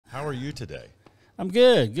are you today? I'm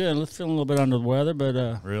good. Feeling a little bit under the weather, but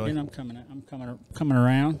really, you know, I'm coming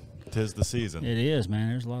around. 'Tis the season. It is,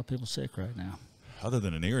 man. There's a lot of people sick right now. Other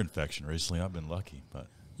than an ear infection recently, I've been lucky. But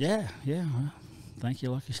yeah. Well, thank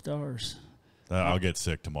you, lucky stars. I'll get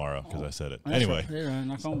sick tomorrow because I said it. That's Anyway, right.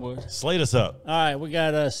 Knock on wood. slate us up. All right, we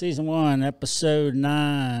got season 1, episode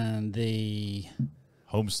 9. The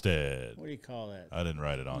Homestead. What do you call that? I didn't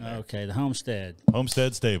write it on there. Okay, the Homestead.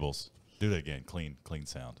 Homestead Stables. Do that again. Clean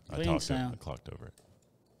sound. Clean sound. I clocked over it.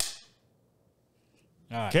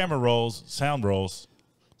 All right. Camera rolls, sound rolls,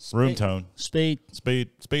 room tone,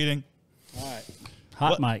 speeding. All right.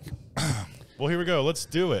 Hot mic. Well, here we go. Let's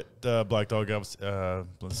do it. Black Dog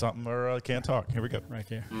something or can't talk. Here we go. Right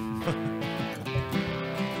there.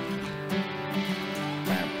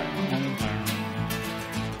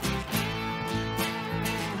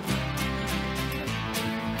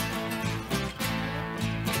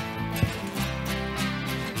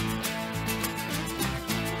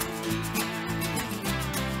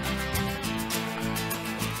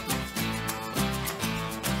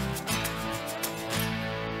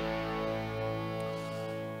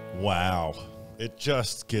 Wow. It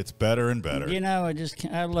just gets better and better. You know,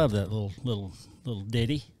 I love that little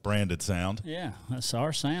ditty. Branded sound. Yeah, that's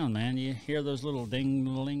our sound, man. You hear those little ding,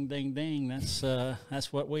 ding, ding, ding.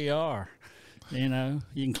 That's what we are. You know,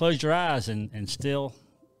 you can close your eyes and still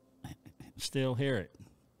hear it.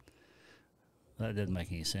 That didn't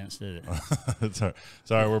make any sense, did it?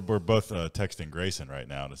 Sorry, we're both texting Grayson right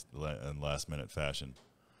now in last minute fashion.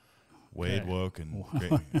 Wade woke and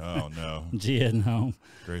oh no, Gia home.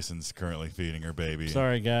 Grayson's currently feeding her baby.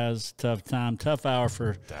 Sorry guys, tough hour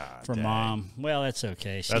for mom. Well, that's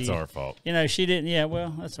okay. That's our fault. You know, she didn't. Yeah,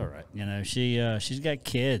 well, that's all right. You know, she's got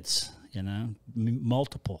kids. You know,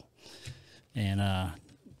 multiple, and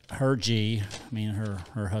her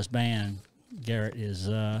husband Garrett is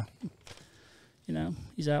you know,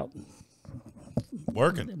 he's out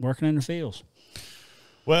working in the fields.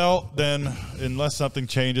 Well, then, unless something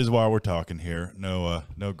changes while we're talking here, no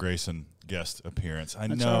Grayson guest appearance. I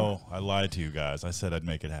know I lied to you guys. I said I'd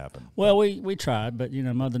make it happen. Well, we tried, but you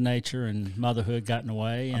know, Mother Nature and motherhood got in the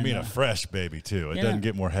way. And, a fresh baby too. It doesn't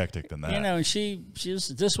get more hectic than that. You know, and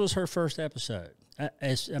this was her first episode.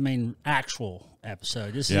 Actual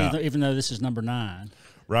episode. This is even though this is number 9.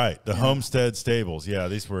 Right, the Homestead Stables. Yeah,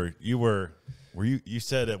 you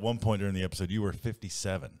said at one point during the episode you were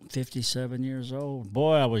 57. 57 years old.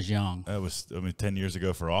 Boy, I was young. That was 10 years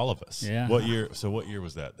ago for all of us. Yeah. What year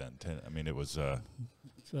was that then? It was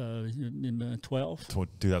 12.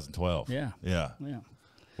 2012. Yeah.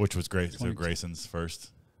 Which was great. So Grayson's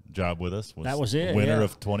first job with us was it. Winter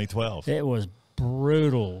of 2012. It was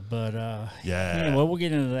brutal, but well, we'll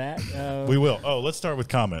get into that. We will. Oh, let's start with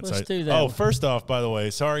comments. Let's do that. Oh, first off, by the way,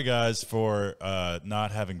 sorry guys for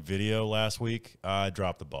not having video last week. I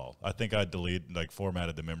dropped the ball. I think I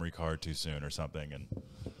formatted the memory card too soon or something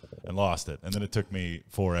and lost it. And then it took me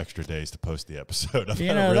 4 extra days to post the episode.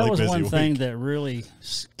 That was one thing that really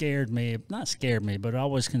scared me. Not scared me, but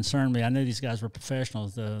always concerned me. I knew these guys were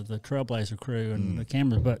professionals, the Trailblazer crew and the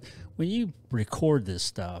cameras. But when you record this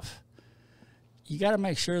stuff, you got to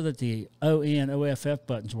make sure that the ON, OFF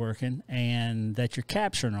button's working and that you're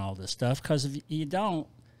capturing all this stuff, because if you don't,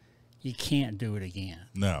 you can't do it again.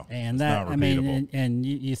 No, and that not repeatable. And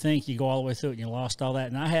you think you go all the way through it and you lost all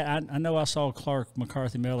that. And I know I saw Clark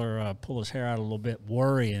McCarthy Miller pull his hair out a little bit,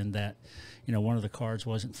 worrying that one of the cards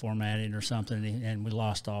wasn't formatted or something, and we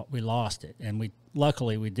lost it. And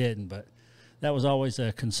luckily we didn't, but that was always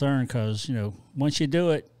a concern, because once you do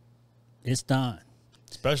it, it's done.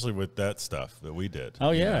 Especially with that stuff that we did.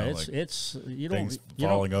 Oh yeah, it's things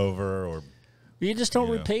falling over, or you just don't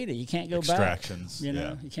repeat it. You can't go extractions,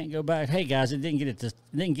 back. You can't go back. Hey guys, it didn't get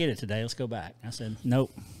it today. Let's go back. I said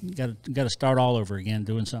nope. You got to start all over again,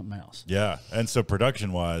 doing something else. Yeah, and so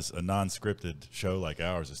production wise, a non-scripted show like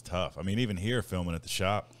ours is tough. I mean, even here filming at the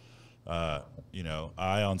shop, I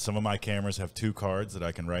on some of my cameras have 2 cards that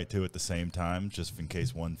I can write to at the same time, just in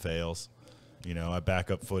case one fails. I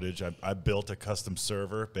back up footage. I built a custom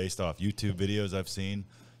server based off YouTube videos I've seen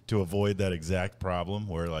to avoid that exact problem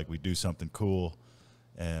where, we do something cool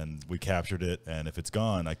and we captured it, and if it's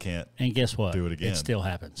gone, I can't. And guess what? Do it again. It still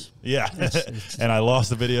happens. Yeah, and I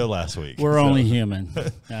lost the video last week. We're only human.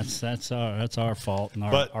 That's our fault and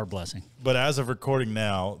our blessing. But as of recording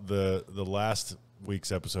now, the last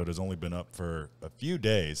week's episode has only been up for a few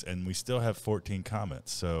days, and we still have 14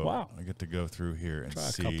 comments. So wow. I get to go through here and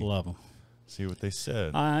see a couple of them. See what they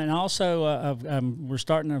said. And also,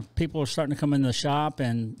 people are starting to come into the shop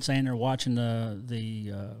and saying they're watching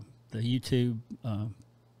the YouTube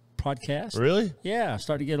podcast. Really? Yeah,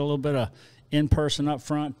 starting to get a little bit of in-person up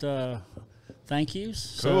front thank yous.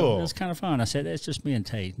 So cool. it was kind of fun. I said, it's just me and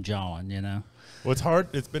Tay jawing, you know. Well, it's hard.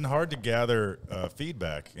 It's been hard to gather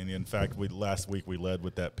feedback. And in fact, last week we led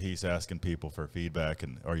with that piece asking people for feedback.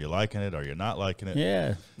 And are you liking it? Are you not liking it?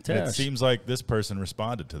 Yeah. It seems like this person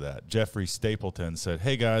responded to that. Jeffrey Stapleton said,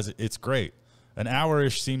 hey, guys, it's great. An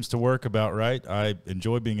hour-ish seems to work about right. I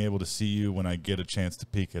enjoy being able to see you when I get a chance to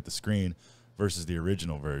peek at the screen versus the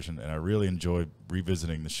original version. And I really enjoy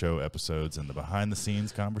revisiting the show episodes and the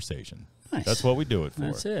behind-the-scenes conversation. Nice. That's what we do it for.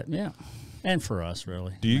 That's it, yeah. And for us,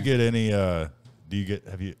 really. Do you get any have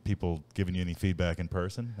people giving you any feedback in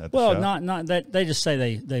person at the show? Not that. They just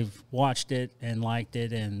say they've watched it and liked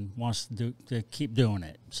it and wants to keep doing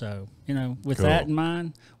it. So, you know, with that in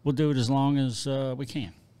mind, we'll do it as long as we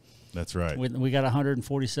can. That's right. We got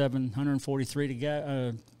 143 to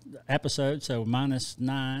go episodes, so minus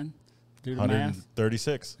 9. Do the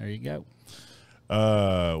 136. Math. There you go.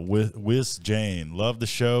 Wiz Jane, love the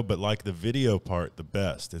show, but like the video part the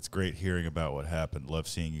best. It's great hearing about what happened. Love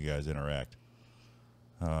seeing you guys interact.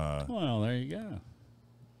 Well, there you go.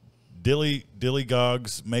 Dilly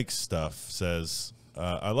Gogs Makes Stuff says,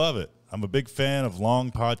 I love it. I'm a big fan of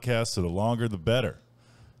long podcasts, so the longer the better.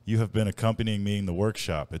 You have been accompanying me in the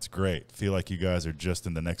workshop. It's great. Feel like you guys are just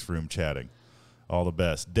in the next room chatting. All the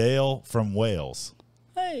best. Dale from Wales.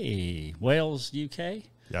 Hey, Wales, UK?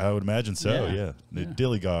 Yeah, I would imagine so, yeah.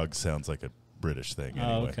 Dilly Gogs sounds like a British thing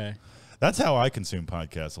anyway. Oh, okay. That's how I consume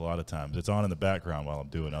podcasts a lot of times. It's on in the background while I'm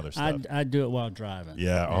doing other stuff. I do it while driving.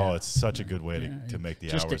 Yeah, oh, it's such a good way to make the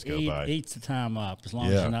just hours to go by. Eats the time up as long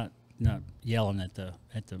as you're not yelling at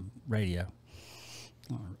the radio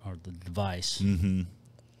or the device. Mm-hmm.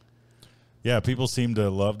 Yeah, people seem to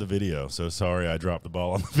love the video, so sorry I dropped the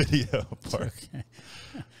ball on the video part. Okay.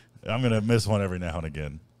 I'm going to miss one every now and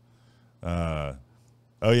again.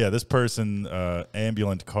 Oh, yeah, this person,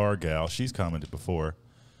 Ambulant Car Gal, she's commented before.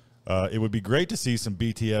 It would be great to see some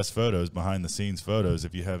BTS photos, behind-the-scenes photos,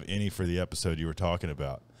 if you have any for the episode you were talking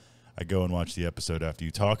about. I go and watch the episode after you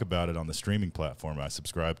talk about it on the streaming platform I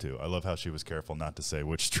subscribe to. I love how she was careful not to say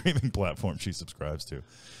which streaming platform she subscribes to.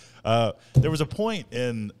 There was a point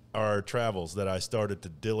in our travels that I started to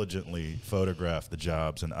diligently photograph the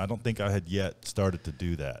jobs, and I don't think I had yet started to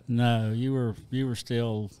do that. No, you were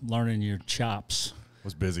still learning your chops.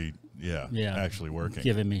 Was busy, actually working.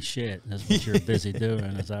 Giving me shit. That's what you're busy doing,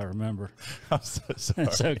 as I remember. I'm so sorry.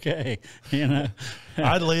 It's okay, you know.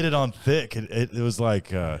 I laid it on thick. It was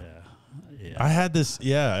like I had this.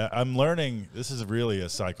 Yeah, I'm learning. This is really a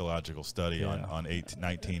psychological study on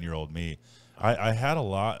 19-year-old me. I had a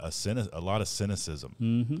lot of cynicism.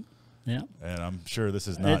 Mm-hmm. Yeah, and I'm sure this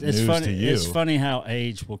is not news to you. It's funny how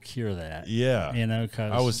age will cure that. Yeah, you know,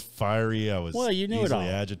 because I was fiery. I was you knew it all.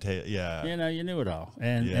 Agitated. Yeah, you know, you knew it all,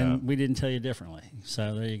 and we didn't tell you differently.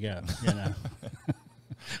 So there you go. You know,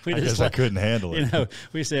 I guess I couldn't handle it. You know,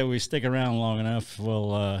 we said we stick around long enough,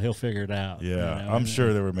 he'll figure it out. Yeah, you know? I'm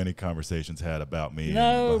sure there were many conversations had about me.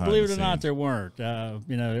 No, believe it or not, there weren't.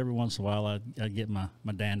 You know, every once in a while I'd get my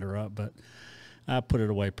dander up, but I put it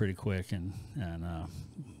away pretty quick and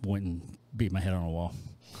went and beat my head on a wall.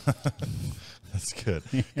 That's good,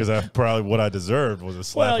 because what I deserved was a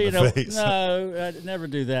slap in the face. No, I'd never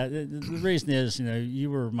do that. The reason is, you know, you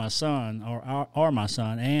were my son or my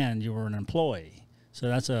son, and you were an employee. So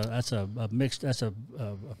that's a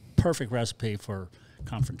perfect recipe for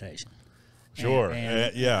confrontation. Sure,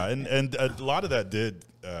 and a lot of that did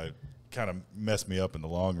kind of mess me up in the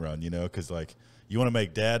long run, you know, because like you want to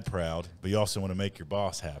make Dad proud, but you also want to make your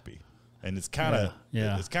boss happy. And it's kind of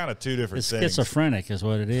it's kind of two different things. Schizophrenic is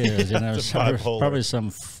what it is. You know, probably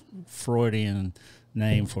some Freudian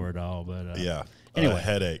name for it all. But anyway,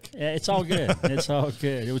 headache. It's all good. It's all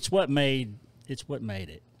good. It's what made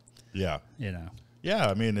it. Yeah, you know. Yeah,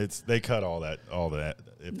 I mean, they cut all that.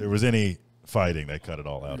 If there was any fighting, they cut it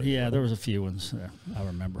all out. Yeah, there was a few ones there, I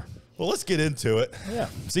remember. Well, let's get into it. Yeah.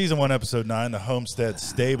 Season 1, Episode 9, the Homestead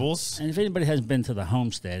Stables. And if anybody hasn't been to the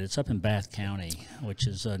Homestead, it's up in Bath County, which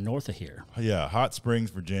is north of here. Yeah, Hot Springs,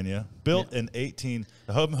 Virginia. Built in the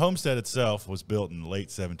Homestead itself was built in the late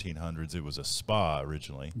 1700s. It was a spa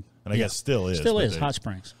originally, and I guess still is. Still is, Hot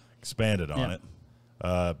Springs. Expanded on it.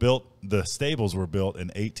 The stables were built in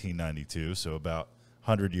 1892, so about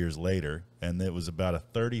 100 years later, and it was about a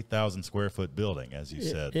 30,000 square foot building, as you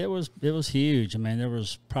said. It was huge. I mean, there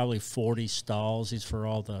was probably 40 stalls. These for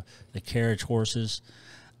all the carriage horses.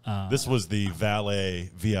 This was the valet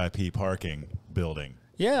VIP parking building.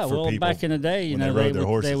 Yeah, well, back in the day, you know,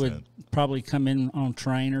 they would probably come in on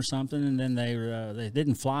train or something, and then they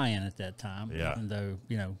didn't fly in at that time. Yeah. Even though,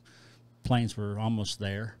 you know, planes were almost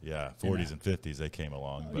there. Yeah, 40s and 50s they came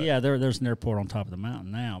along. But. Yeah, there's an airport on top of the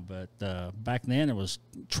mountain now, but back then it was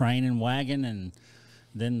train and wagon, and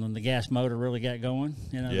then when the gas motor really got going,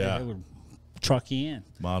 they would truck you in.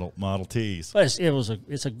 Model Ts. But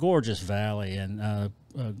it's a gorgeous valley and a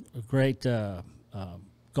great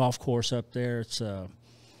golf course up there. It's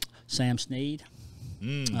Sam Snead,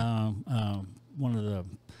 one of the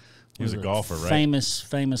he was a golfer, right?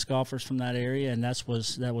 Famous golfers from that area, and that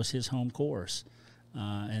was his home course.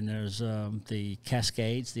 And there's the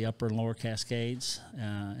Cascades, the upper and lower Cascades,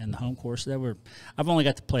 and the home course. I've only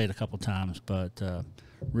got to play it a couple times, but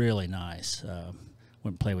really nice. Went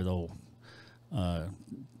and played with old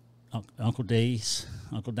Uncle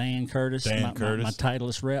Dan Curtis, my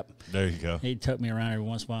Titleist rep. There you go. He took me around every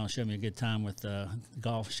once in a while and showed me a good time with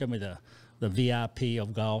golf. Showed me the VIP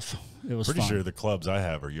of golf. It was pretty fun. sure the clubs I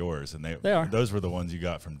have are yours, and they are. Those were the ones you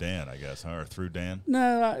got from Dan, I guess, huh? Or through Dan.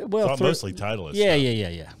 No, mostly Titleist.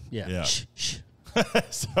 Yeah. Shh.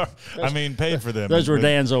 Sorry. I mean, paid for them. Those were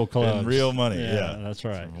Dan's old clubs. Real money. Yeah, that's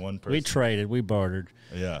right. From one person. We traded. We bartered.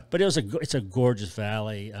 Yeah. But it's a gorgeous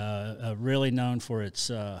valley. Really known for its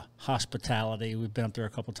hospitality. We've been up there a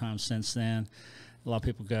couple times since then. A lot of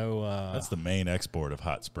people go. That's the main export of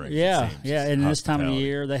Hot Springs. Yeah. And this time of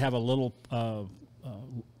year, they have a little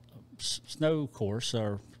snow course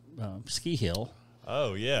or ski hill.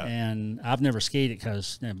 Oh, yeah. And I've never skied it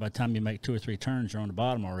because by the time you make 2 or 3 turns, you're on the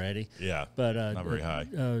bottom already. Yeah, but not very high.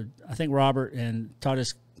 I think Robert taught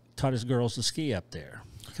his girls to ski up there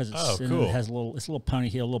because cool. It has a little pony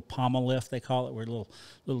hill, a little pommel lift they call it, where a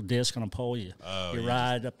little disc on a pole. You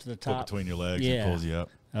ride up to the top, put between your legs, and pulls you up.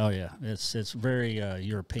 Oh yeah, it's very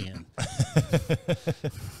European.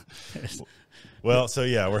 Well, so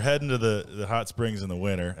yeah, we're heading to the hot springs in the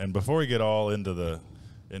winter, and before we get all into the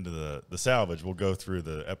salvage, we'll go through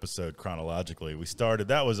the episode chronologically.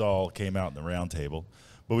 That was all came out in the round table,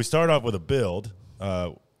 but we start off with a build,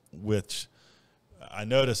 which I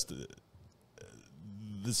noticed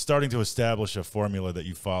starting to establish a formula that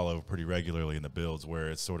you follow pretty regularly in the builds, where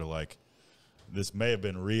it's sort of like this may have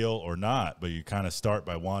been real or not, but you kind of start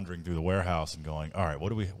by wandering through the warehouse and going, all right,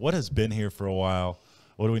 what has been here for a while?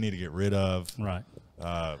 What do we need to get rid of? Right.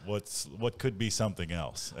 What could be something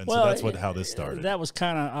else? And well, so that's how this started. That was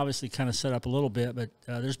obviously set up a little bit, but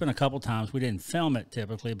there's been a couple times we didn't film it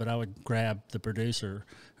typically, but I would grab the producer,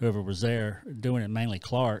 whoever was there, doing it mainly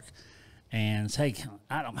Clark, and say, hey,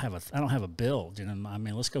 I don't have a build. I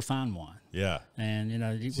mean, let's go find one. Yeah. And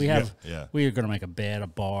we're going to make a bed, a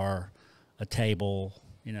bar, a table,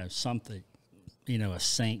 something, a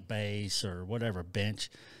sink base or whatever, bench.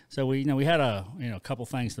 So we had a couple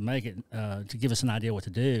things to make it to give us an idea what to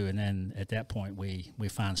do, and then at that point we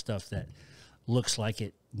find stuff that looks like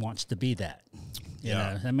it wants to be that. You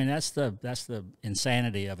know? I mean that's the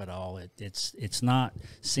insanity of it all. It's not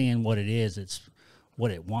seeing what it is; it's what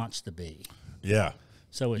it wants to be. Yeah.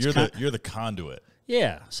 So it's you're the conduit.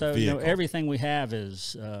 Yeah. So everything we have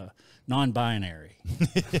is non-binary.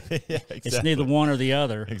 Exactly. It's neither one or the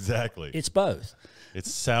other. Exactly. It's both. It's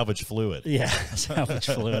salvage fluid. Yeah, salvage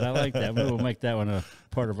fluid. I like that. We'll make that one a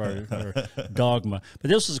part of our dogma. But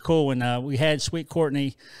this was cool when we had Sweet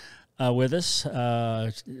Courtney with us.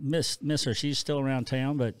 Miss her. She's still around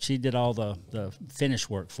town, but she did all the finish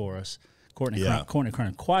work for us. Courtney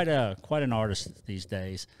Kern, quite an artist these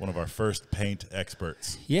days. One of our first paint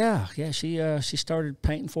experts. Yeah. She started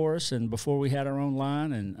painting for us, and before we had our own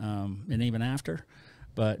line, and even after.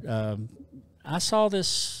 But I saw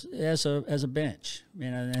this as a bench,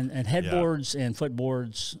 and headboards and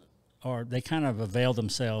footboards they kind of avail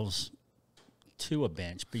themselves to a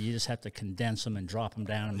bench, but you just have to condense them and drop them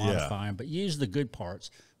down and modify them. But use the good parts,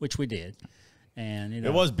 which we did. And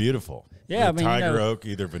it was beautiful. Yeah, tiger oak,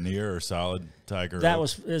 either veneer or solid tiger oak. That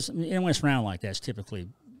was when it's round like that, it's typically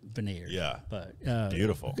veneer. Yeah, but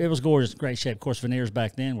beautiful. It was gorgeous, great shape. Of course, veneers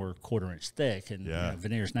back then were 1/4 inch thick, and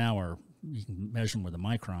veneers now are you can measure them with a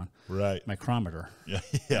micron, right? Micrometer.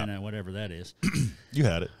 Yeah. Whatever that is. You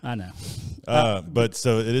had it. I know. But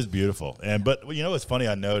so it is beautiful, but what's funny?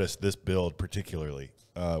 I noticed this build particularly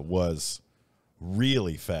was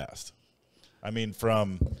really fast. I mean,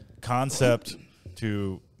 from concept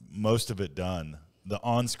to most of it done, the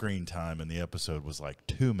on-screen time in the episode was like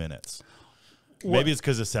 2 minutes. Maybe it's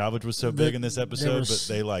because the salvage was so big in this episode, but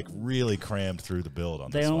they really crammed through the build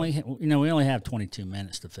on this one. We only have 22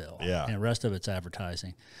 minutes to fill. Yeah, and the rest of it's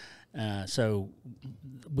advertising. So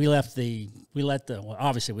we let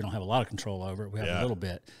obviously we don't have a lot of control over it. We have a little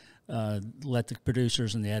bit. Let the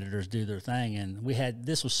producers and the editors do their thing, and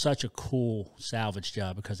this was such a cool salvage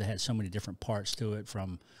job because it had so many different parts to it,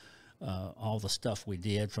 from all the stuff we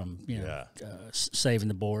did from Yeah. Saving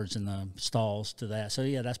the boards and the stalls to that. So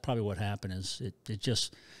yeah, that's probably what happened. Is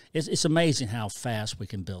it's amazing how fast we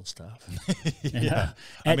can build stuff. Yeah,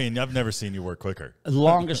 I mean, I've never seen you work quicker. The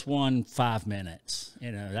longest one, 5 minutes.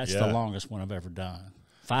 That's the Yeah. longest one I've ever done.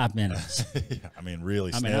 5 minutes. Yeah, I mean,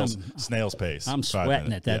 really, I'm- snail's pace. I'm 5 sweating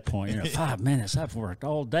minutes. at that point. 5 minutes. I've worked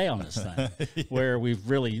all day on this thing. Where we've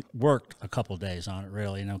really worked a couple of days on it,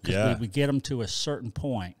 really. Because Yeah. we get them to a certain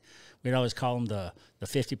point. We'd always call them the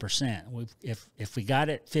 50%. If we got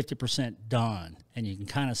it 50% done, and you can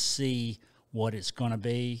kind of see what it's going to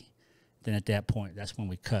be, then at that point, that's when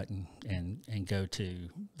we cut and go to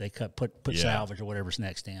put Yeah. salvage or whatever's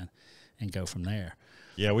next in, and go from there.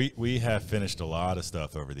 Yeah, we have finished a lot of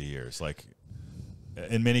stuff over the years. Like,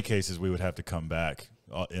 in many cases, we would have to come back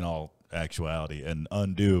in all actuality and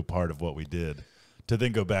undo part of what we did to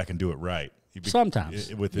then go back and do it right.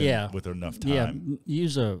 Sometimes. with enough time. Yeah,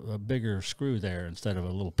 use a bigger screw there instead of a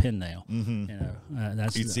little pin nail. Mm-hmm.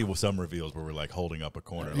 That's You'd see some reveals where we're like holding up a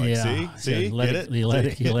corner, like, yeah. see, You let get it,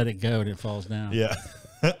 you let it go and it falls down. Yeah.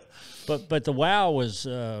 But the WOW was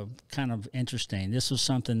kind of interesting. This was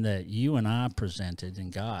something that you and I presented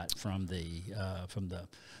and got from the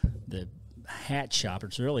hat shop.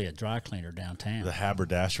 It's really a dry cleaner downtown. The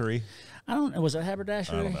haberdashery. I don't know. Was it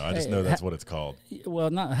haberdashery? I don't know. I just know that's what it's called.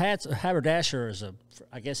 Well, not hats. Haberdasher is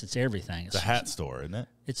I guess it's everything. It's a hat store, isn't it?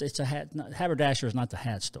 It's a hat. Haberdasher is not the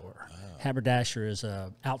hat store. Oh. Haberdasher is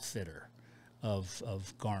a outfitter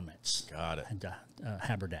of garments. Got it. And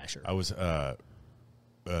haberdasher. I was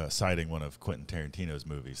citing one of Quentin Tarantino's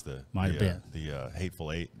movies, the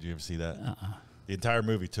Hateful Eight. Did you ever see that? The entire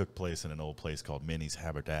movie took place in an old place called Minnie's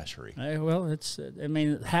Haberdashery. Well,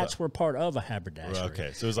 hats were part of a haberdashery.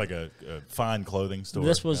 Okay, so it was like a fine clothing store.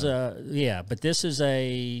 This was but this is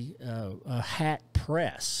a hat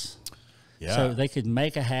press. Yeah. So they could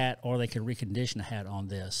make a hat or they could recondition a hat on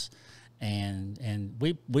this, and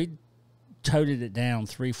we toted it down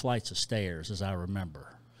 3 flights of stairs, as I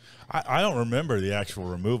remember. I don't remember the actual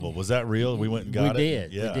removal. Was that real? We went and got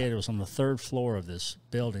it? We did. It was on the 3rd floor of this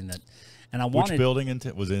building Which building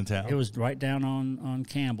was in town? It was right down on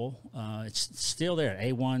Campbell. It's still there.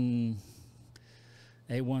 A1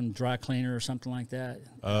 dry cleaner or something like that.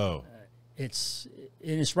 Oh. It's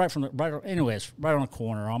right on the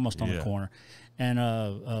corner, almost on the corner. And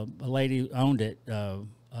a lady owned it.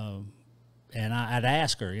 And I'd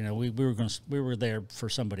ask her, we were there for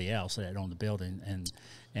somebody else that owned the building, and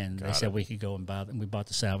they said we could go and buy them. We bought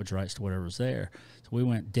the salvage rights to whatever was there. So we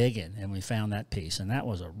went digging, and we found that piece, and that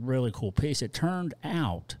was a really cool piece. It turned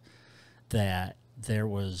out that there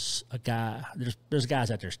was a guy. There's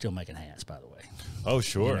guys out there still making hats, by the way. Oh,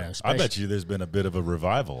 sure. I bet you there's been a bit of a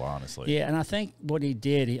revival, honestly. Yeah, and I think what he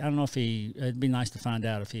did, I don't know if it'd be nice to find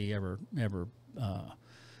out if he ever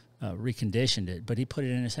reconditioned it, but he put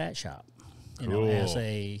it in his hat shop.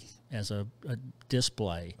 As a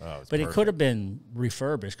display, but it could have been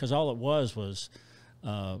refurbished because all it was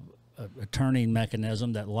a turning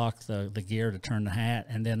mechanism that locked the gear to turn the hat,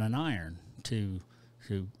 and then an iron to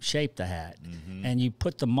shape the hat. Mm-hmm. And you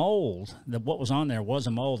put the mold. What was on there was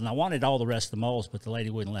a mold, and I wanted all the rest of the molds, but the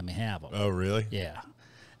lady wouldn't let me have them. Oh, really? Yeah,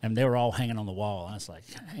 and they were all hanging on the wall. I was like,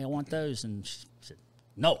 "Hey, I want those," and she said,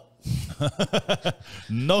 "No,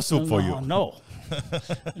 no soup for you." No.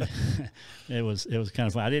 It was kind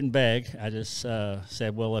of fun. I didn't beg. I just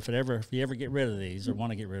said, well, if you ever get rid of these or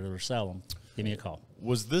want to get rid of them or sell them, give me a call.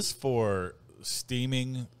 Was this for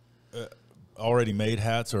steaming already made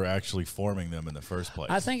hats or actually forming them in the first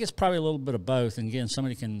place? I think it's probably a little bit of both. And again,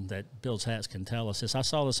 somebody that builds hats can tell us this. I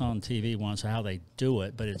saw this on TV once, how they do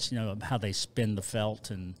it, but it's how they spin the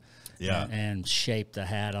felt and shape the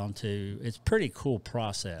hat onto. It's a pretty cool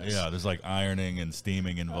process. Yeah, there's like ironing and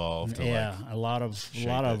steaming involved. A lot of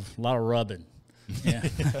rubbing. Yeah,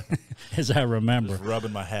 as I remember. Just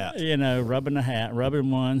rubbing my hat. Rubbing the hat,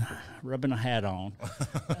 rubbing a hat on,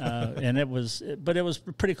 and it was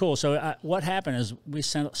pretty cool. So what happened is we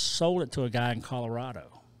sold it to a guy in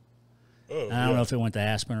Colorado. Oh, I don't know if it went to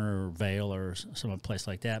Aspen or Vail or some place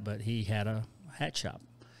like that, but he had a hat shop.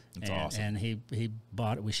 That's awesome. And he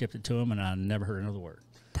bought it. We shipped it to him, and I never heard another word.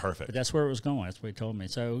 Perfect. But that's where it was going. That's what he told me.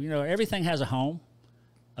 So, everything has a home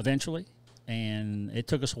eventually, and it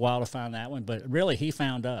took us a while to find that one. But really, he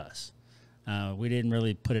found us. We didn't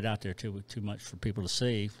really put it out there too much for people to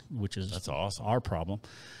see, which is that's awesome. Our problem.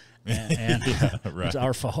 And right. It's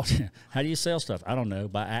our fault. How do you sell stuff? I don't know.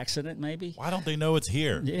 By accident, maybe? Why don't they know it's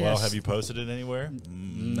here? Yes. Well, have you posted it anywhere?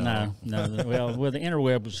 No. Well, the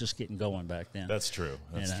interweb was just getting going back then. That's true.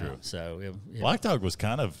 That's true. So Black Dog was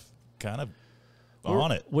kind of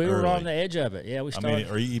on it. We were early. on the edge of it. Yeah, we started.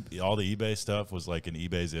 I mean, all the eBay stuff was like in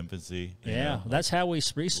eBay's infancy. Yeah, that's how we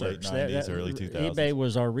researched. Late 90s, early 2000s. eBay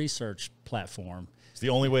was our research platform. It's the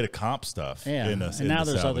only way to comp stuff. Yeah, and now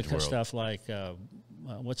there's other world. stuff like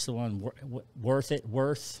what's the one worth it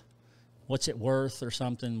worth. What's it worth or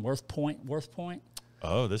something? Worth point.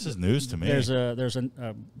 Oh, this is news to me. There's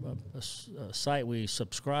a site we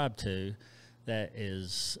subscribe to that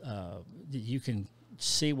is you can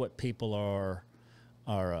see what people are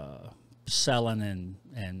selling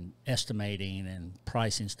and estimating and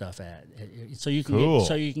pricing stuff at. So you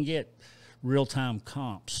can get real time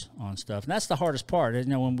comps on stuff, and that's the hardest part. You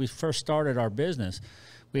know, when we first started our business,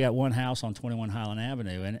 we got one house on 21 Highland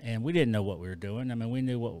Avenue, and we didn't know what we were doing. I mean, we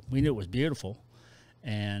knew it was beautiful,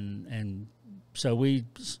 and so we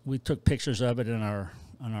took pictures of it on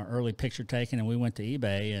our early picture taking, and we went to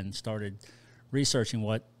eBay and started researching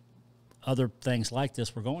what other things like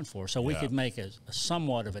this were going for, so we could make a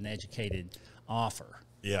somewhat of an educated offer.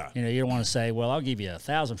 Yeah, you know, you don't want to say, well, I'll give you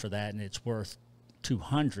 $1,000 for that, and it's worth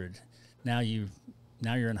 $200. Now you're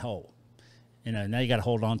in a hole. You know, now you got to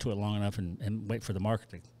hold on to it long enough and wait for the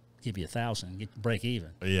market to give you $1,000 and break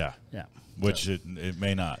even. Yeah, which it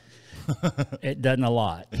may not. It doesn't a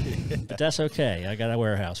lot, but that's okay. I got a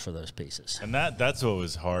warehouse for those pieces. And that's what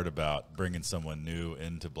was hard about bringing someone new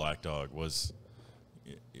into Black Dog was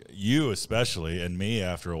you especially, and me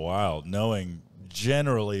after a while, knowing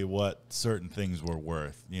generally what certain things were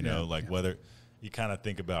worth. You know, whether you kind of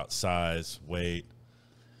think about size, weight,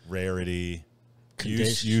 rarity,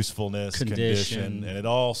 usefulness, condition, and it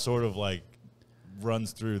all sort of like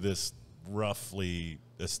runs through this roughly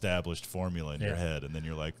established formula in your head, and then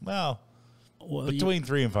you're like, well between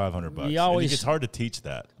 $300 and $500. It's hard to teach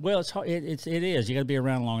that. Well, it's hard. It is. You got to be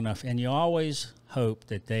around long enough, and you always hope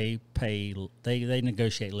that they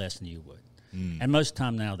negotiate less than you would. And most of the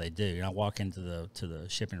time now they do. And I walk into the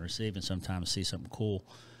ship and receive, and sometimes see something cool.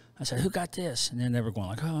 I said, "Who got this?" And they're never going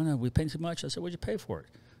like, "Oh no, we paid too much." I said, "What'd you pay for it?"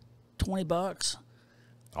 $20.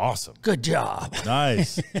 Awesome. Good job.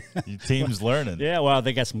 Nice. Your team's learning. Yeah, well,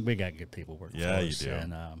 we got good people working for us. Yeah, you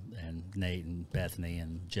do. And Nate and Bethany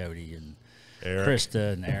and Jody and Eric.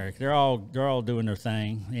 Krista and Eric. They're all doing their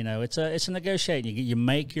thing. You know, it's a negotiating. You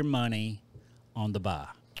make your money on the buy.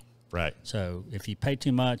 Right. So if you pay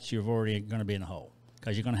too much, you're already going to be in a hole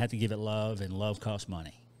because you're going to have to give it love, and love costs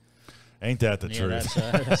money. Ain't that the truth?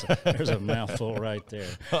 There's a mouthful right there.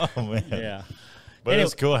 Oh, man. Yeah. But anyway,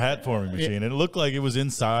 it's a cool hat forming machine. And it looked like it was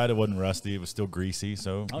inside. It wasn't rusty. It was still greasy.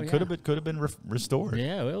 So it could have been restored.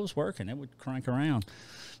 Yeah, it was working. It would crank around.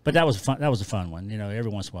 But that was fun. That was a fun one. You know,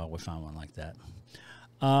 every once in a while we find one like that.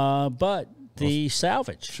 But the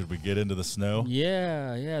salvage. Should we get into the snow?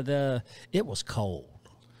 Yeah. It was cold.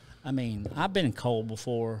 I mean, I've been cold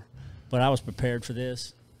before, but I was prepared for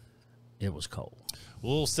this. It was cold.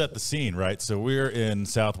 We'll set the scene, right? So we're in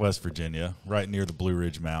Southwest Virginia, right near the Blue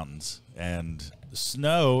Ridge Mountains, and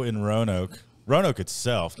snow in Roanoke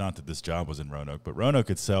itself, not that this job was in Roanoke, but Roanoke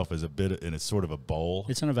itself is it's sort of a bowl.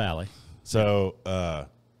 It's in a valley. So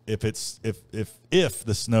if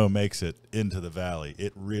the snow makes it into the valley,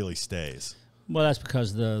 it really stays. Well, that's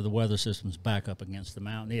because the weather system's back up against the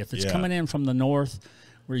mountain. If it's coming in from the north,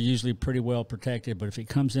 we're usually pretty well protected, but if it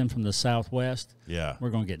comes in from the southwest, we're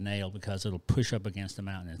going to get nailed because it'll push up against the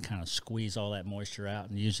mountain and kind of squeeze all that moisture out.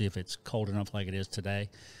 And usually if it's cold enough like it is today,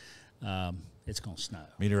 it's going to snow.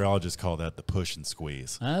 Meteorologists call that the push and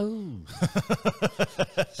squeeze. Oh.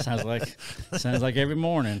 sounds like every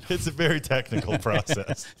morning. It's a very technical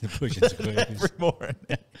process. The push and squeeze. Every morning.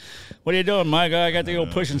 What are you doing, Mike? I got the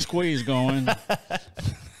old push and squeeze going.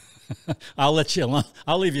 I'll let you alone.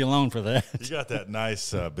 I'll leave you alone for that. You got that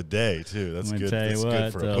nice bidet too. That's good. That's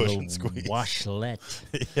good for a push and squeeze. Washlet.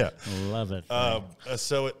 Yeah, love it.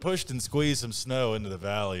 So it pushed and squeezed some snow into the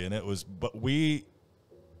valley, and it was. But we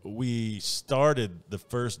started the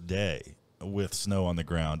first day with snow on the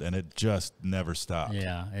ground, and it just never stopped.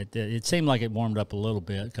 Yeah, it seemed like it warmed up a little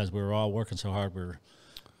bit because we were all working so hard. We were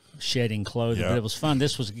shedding clothing, but it was fun.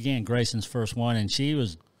 This was again Grayson's first one, and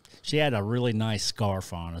she had a really nice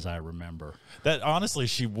scarf on, as I remember. That honestly,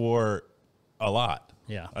 she wore a lot.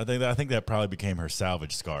 Yeah, I think that probably became her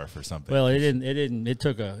salvage scarf or something. Well, it didn't. It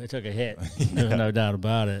took a hit. There's no doubt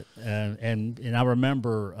about it. And I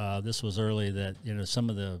remember this was early that some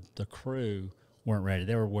of the crew weren't ready.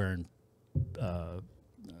 They were wearing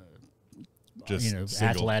just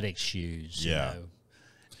athletic shoes. Yeah,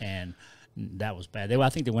 and that was bad. I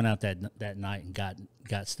think they went out that night and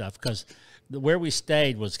got stuff because where we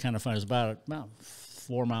stayed was kind of fun. It was about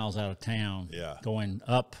 4 miles out of town. Yeah, going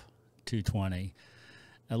up 220,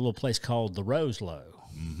 a little place called the Roslow.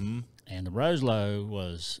 Mm-hmm. And the Roslow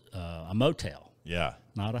was a motel. Yeah.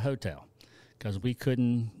 not a hotel, because we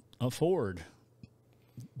couldn't afford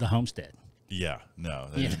the homestead. Yeah, no,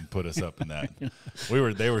 they didn't put us up in that.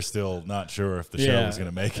 They were still not sure if the show was going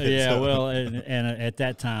to make it. Yeah, so. well, and at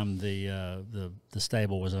that time, the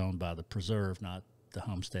stable was owned by the preserve, not the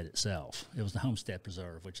homestead itself. It was the Homestead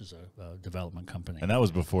Preserve, which is a development company. And that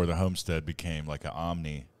was before the homestead became like an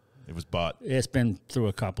Omni. It was bought. It's been through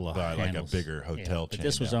a couple of by handles. like a bigger hotel but chain.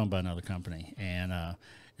 this was owned by another company, and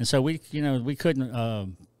so we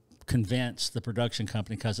couldn't convince the production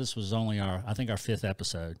company, because this was only our fifth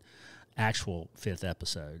episode. Actual fifth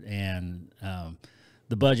episode, and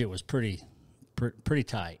the budget was pretty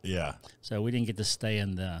tight. Yeah. So we didn't get to stay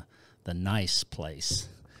in the nice place,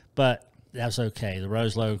 but that's okay. The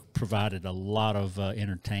Roselo provided a lot of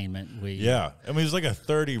entertainment. I mean, it was like a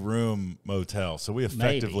 30-room motel, so we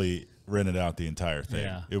effectively rented out the entire thing.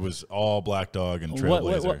 Yeah. It was all Black Dog and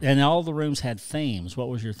Trailblazer. And all the rooms had themes. What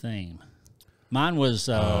was your theme? Mine was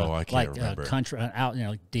I can't remember. Country out,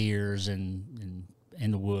 like deers and in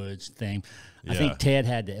the woods thing. Yeah. I think Ted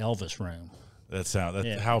had the Elvis room. That's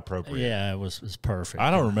how appropriate. Yeah, it was perfect. I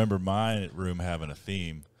don't remember my room having a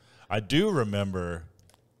theme. I do remember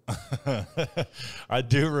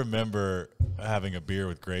having a beer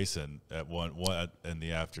with Grayson at one in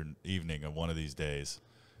the evening of one of these days,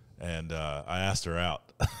 and I asked her out.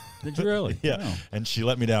 Did you really? Yeah, Oh. and she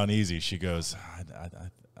let me down easy. She goes,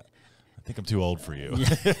 I think I'm too old for you.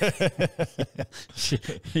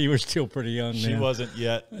 You were still pretty young then. She wasn't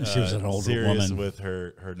yet She was an older serious woman. with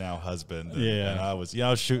her now husband. And, Yeah. and I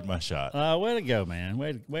was shooting my shot. Way to go, man.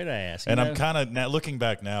 Way to ask. And I'm kind of looking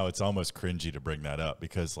back now, it's almost cringy to bring that up,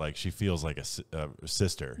 because like she feels like a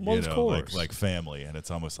sister, Well, of course. like family, and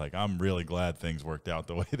it's almost like I'm really glad things worked out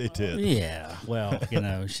the way they did. Yeah. Well,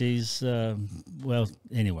 she's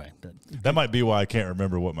anyway. That might be why I can't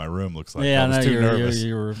remember what my room looks like. Yeah, I was I know too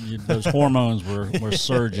nervous. those hormones were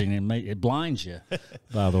surging, and it blinds you.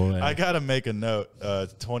 By the way, I got to make a note.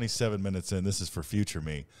 27 minutes in, this is for future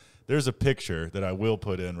me. There's a picture that I will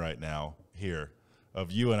put in right now here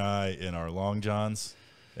of you and I in our long johns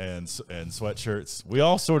and sweatshirts. We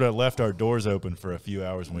all sort of left our doors open for a few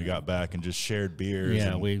hours when we got back and just shared beers.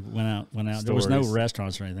 Yeah, and we went out. There was no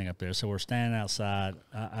restaurants or anything up there, so we're standing outside.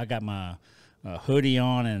 I got my hoodie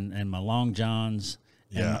on and my long johns.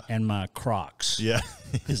 Yeah. And my Crocs. Yeah.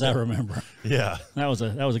 As I remember. Yeah. That was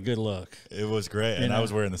a good look. It was great. And I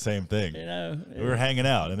was wearing the same thing. We were hanging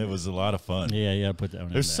out, and it was a lot of fun. Yeah, put that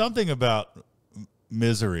one There's something about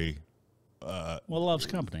misery. Loves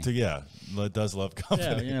company. It does love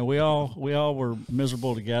company. Yeah, we all were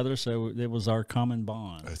miserable together, so it was our common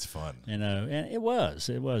bond. It's fun. And it was.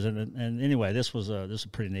 And anyway, this was a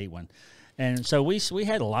pretty neat one. And so we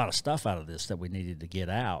had a lot of stuff out of this that we needed to get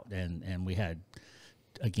out, and we had,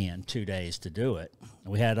 again, 2 days to do it.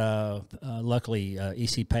 We had luckily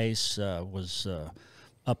EC Pace was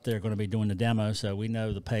up there going to be doing the demo, so we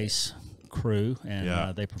know the Pace crew,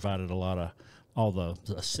 and they provided a lot of all the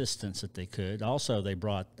assistance that they could. Also, they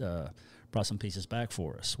brought some pieces back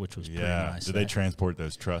for us, which was pretty nice. Did they transport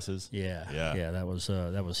those trusses? Yeah.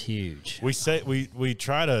 That was huge. We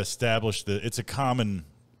try to establish it's a common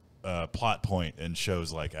plot point in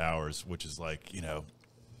shows like ours, which is like,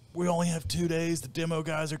 we only have 2 days. The demo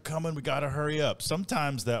guys are coming. We got to hurry up.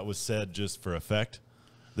 Sometimes that was said just for effect.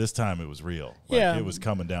 This time it was real. It was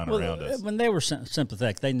coming down around us. When they were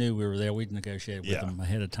sympathetic, they knew we were there. We'd negotiated with them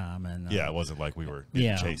ahead of time, and it wasn't like we were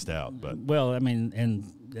getting chased out. But I mean,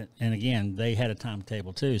 and again, they had a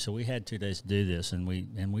timetable too, so we had 2 days to do this, and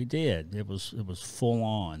we did. It was full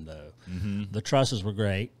on though. Mm-hmm. The trusses were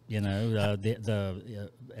great.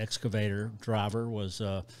 The excavator driver was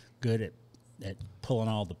good at pulling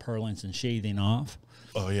all the purlins and sheathing off.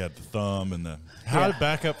 Oh yeah, the thumb and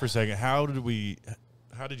back up for a second. How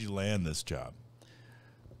did you land this job?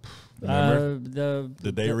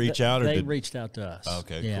 Did they reach out? They reached out to us.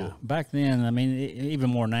 Okay, cool. Back then, I mean,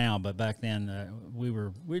 even more now, but back then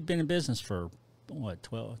we'd been in business for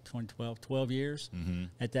 12 years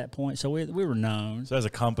at that point. So we were known. So as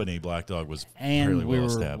a company, Black Dog was fairly well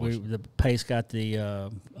established. The Pace got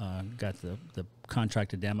the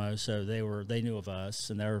contracted demo, so they knew of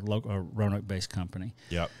us, and they're a local Roanoke-based company.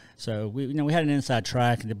 Yep. So we had an inside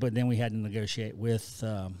track, but then we had to negotiate with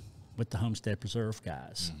the Homestead Preserve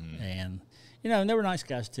guys, and they were nice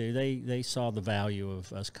guys too. They saw the value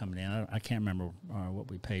of us coming in. I can't remember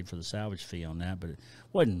what we paid for the salvage fee on that, but it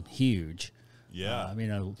wasn't huge. Yeah.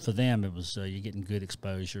 For them it was you're getting good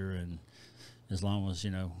exposure, and as long as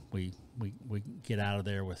we get out of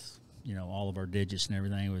there with all of our digits and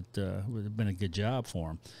everything, it would have been a good job for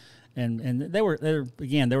them. And they were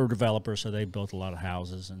developers, so they built a lot of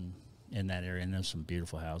houses in that area, and there's some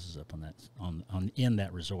beautiful houses up on that in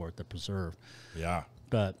that resort, the preserve. Yeah.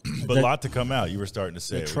 But a lot to come out. You were starting to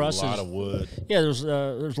say the trusses, a lot of wood. Yeah, there's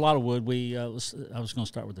a lot of wood. I was going to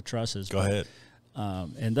start with the trusses. Go ahead.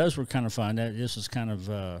 And those were kind of fun. This was kind of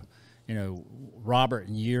Robert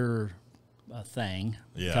and your thing.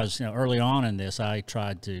 Yeah. Because early on in this, I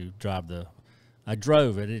tried to drive I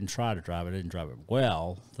drove it. I didn't try to drive it. I didn't drive it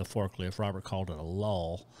well. The forklift. Robert called it a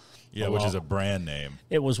lull. Yeah, which is a brand name.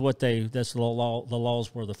 It was that's the lull. The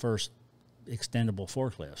lulls were the first extendable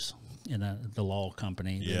forklifts in the Lull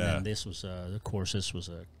company. Yeah. And then this was, of course, this was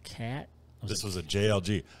a Cat. This was a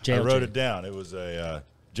JLG. JLG. I wrote it down. It was a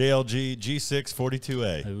JLG G6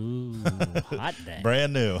 42A. Ooh, hot dang.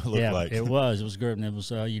 Brand new, it looked like. It was. It was good. And it was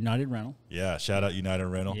United Rental. Yeah, shout out United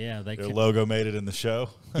Rental. Yeah. Their logo made it in the show.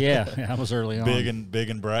 Yeah, that was early on. Big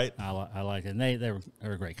and bright. I like it. And they were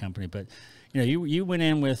a great company. But, you went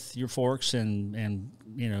in with your forks and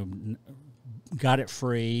got it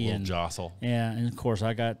free and jostle. Yeah, and of course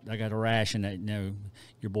I got a rash, and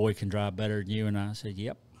your boy can drive better than you, and I said,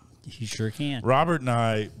 "Yep, you sure can." Robert and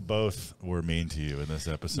I both were mean to you in this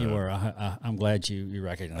episode. You were. I'm glad you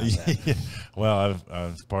recognize that. Well,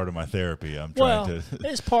 it's part of my therapy. I'm trying to.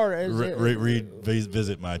 It's part of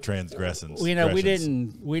revisit my transgressions. We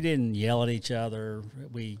didn't yell at each other.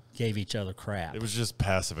 We gave each other crap. It was just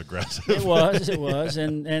passive aggressive. It was,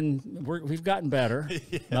 and we've gotten better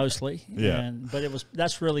mostly. Yeah. But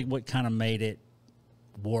that's really what kind of made it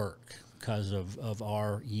work because of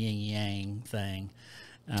our yin yang thing.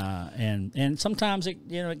 And sometimes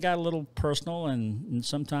it got a little personal, and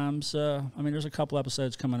sometimes there's a couple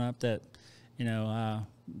episodes coming up that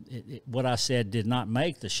what I said did not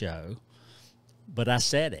make the show, but I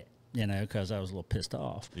said it because I was a little pissed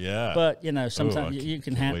off. Yeah. But sometimes you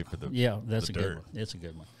can have that's a dirt. good one. It's a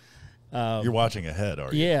good one. You're watching ahead,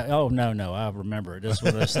 are you? Yeah. Oh no, I remember it. It's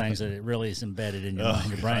one of those things that it really is embedded in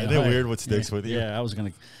your brain. Isn't it weird what sticks with you? Yeah, I was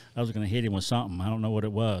gonna hit him with something. I don't know what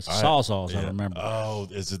it was. Sawzalls, I remember. Oh,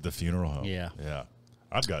 is it the funeral home? Yeah. Yeah.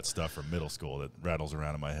 I've got stuff from middle school that rattles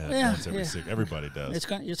around in my head once every 6. Everybody does. It's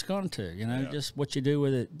going to, just what you do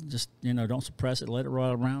with it. Just don't suppress it. Let it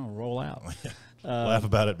roll around and roll out. Laugh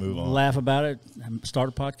about it, move on. Laugh about it, start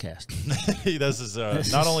a podcast. This is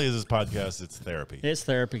not only is this podcast, it's therapy. It's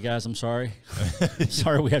therapy, guys. I'm sorry.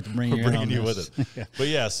 Sorry we have to bring you in on you this. with it. But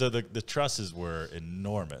yeah, so the trusses were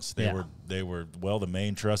enormous. They were the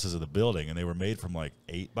main trusses of the building, and they were made from like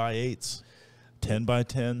 8x8s.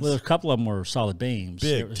 10x10s. Well, a couple of them were solid beams.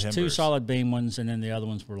 Big there was timbers. 2 solid beam ones, and then the other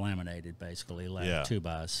ones were laminated, basically, like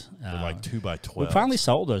 2x. They're like 2x12. We finally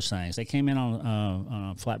sold those things. They came in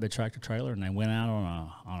on a flatbed tractor trailer, and they went out on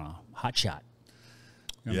a hot shot.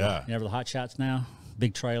 Remember the hot shots now?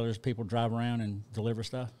 Big trailers, people drive around and deliver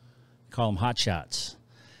stuff. Call them hot shots.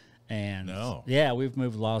 And we've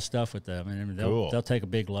moved a lot of stuff with them. And they'll take a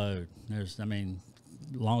big load. As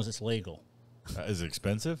long as it's legal. Is it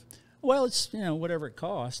expensive? Well, it's whatever it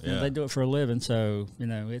costs. Yeah. They do it for a living, so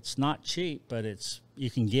it's not cheap, but you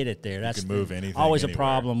can get it there. That's you can move anything. Always anywhere. a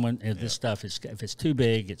problem when this stuff is if it's too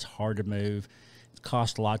big, it's hard to move. It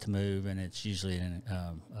costs a lot to move, and it's usually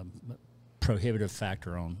a prohibitive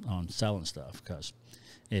factor on selling stuff because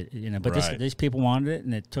But these people wanted it,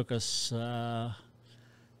 and it took us how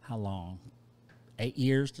long? 8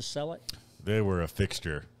 years to sell it. They were a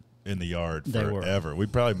fixture in the yard forever. We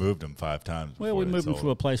probably moved them 5 times. Well, we moved them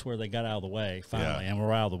to a place where they got out of the way finally, and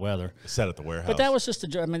we're out of the weather. Set at the warehouse. But that was just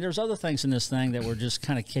there's other things in this thing that were just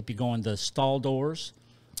kind of kept you going. The stall doors,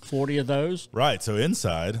 40 of those. Right. So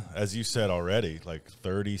inside, as you said already, like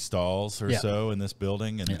 30 stalls or so in this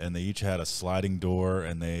building, and they each had a sliding door,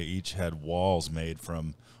 and they each had walls made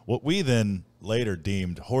from what we then later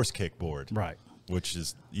deemed horse kickboard. Right. Which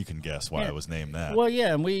is, you can guess why it was named that. Well,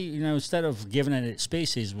 yeah, and we, instead of giving it its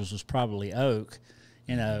species, which was probably oak,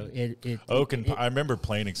 oak and I remember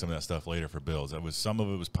planing some of that stuff later for builds. Some of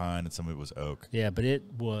it was pine and some of it was oak. Yeah, but it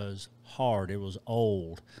was hard. It was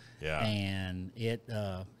old. Yeah, and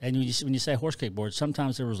when you say horse kickboard,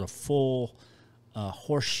 sometimes there was a full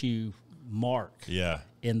horseshoe mark. Yeah.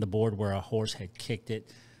 In the board where a horse had kicked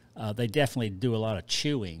it. They definitely do a lot of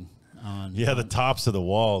chewing. The tops of the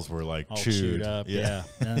walls were like all chewed up. Yeah.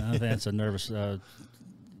 I think that's a nervous.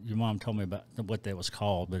 Your mom told me about what that was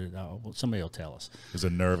called, but somebody will tell us. It was a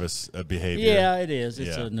nervous behavior. Yeah, it is.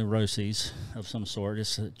 It's a neuroses of some sort.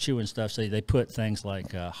 It's chewing stuff. So they put things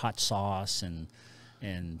like hot sauce and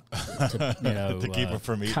and to, to keep them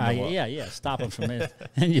from eating. Yeah, stop them from it.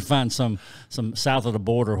 And you find some south of the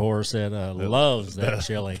border horse that loves that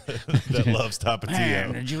chili. That loves Tapatio.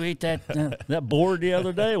 Man, did you eat that board the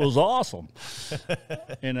other day? It was awesome. So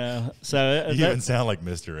you even sound like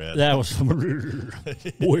Mr. Ed. That was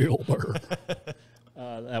Wilbur.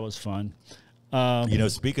 That was fun.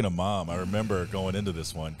 Speaking of Mom, I remember going into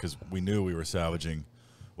this one because we knew we were salvaging,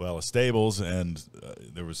 a stables, and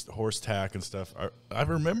there was horse tack and stuff. I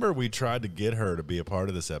remember we tried to get her to be a part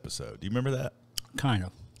of this episode. Do you remember that? Kind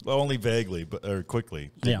of. Well, only vaguely, or quickly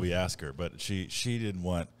did we ask her, but she didn't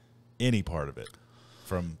want any part of it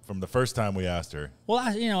from the first time we asked her. Well,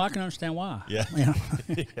 I can understand why. Yeah.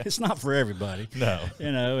 It's not for everybody. No.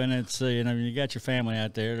 And it's, when you got your family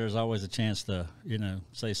out there, there's always a chance to,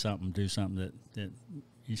 say something, do something that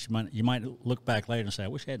you might look back later and say, I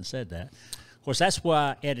wish I hadn't said that. Of course, that's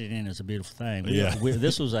why editing is a beautiful thing.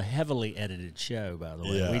 This was a heavily edited show, by the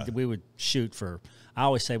way. Yeah. We would shoot I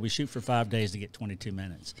always say we shoot for 5 days to get 22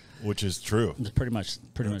 minutes. Which is true. It's pretty much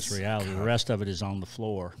reality. God. The rest of it is on the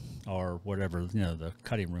floor or whatever, the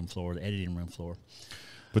cutting room floor, the editing room floor.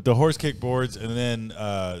 But the horse kickboards, and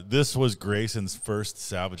then this was Grayson's first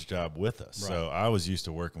salvage job with us. Right. So I was used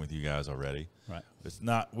to working with you guys already. Right.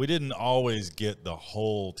 We didn't always get the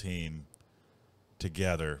whole team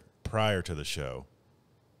together prior to the show.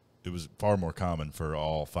 It was far more common for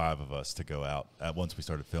all 5 of us to go out once we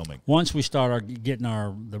started filming. Once we started getting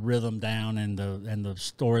the rhythm down and the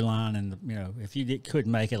storyline, and if you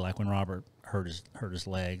couldn't make it, like when Robert hurt his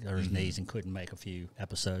leg or his knees and couldn't make a few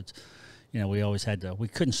episodes, we always we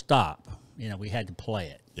couldn't stop. We had to play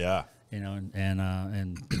it. Yeah.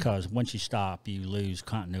 And because once you stop, you lose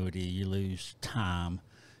continuity, you lose time,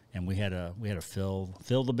 and we had to fill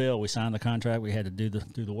the bill. We signed the contract. We had to do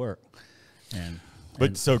the work,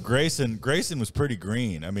 So Grayson was pretty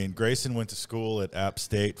green. I mean, Grayson went to school at App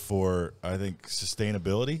State for, I think,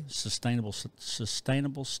 sustainable studies.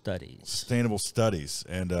 Sustainable studies.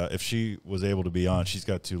 And if she was able to be on, she's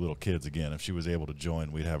got 2 little kids again. If she was able to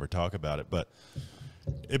join, we'd have her talk about it. But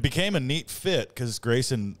it became a neat fit because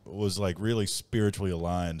Grayson was like really spiritually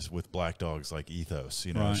aligned with Black Dog's like ethos.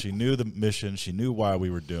 Right. She knew the mission. She knew why we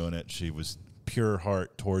were doing it. She was pure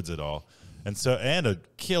heart towards it all. And a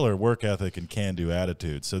killer work ethic and can-do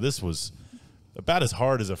attitude. So this was about as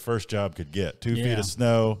hard as a first job could get. 2 feet of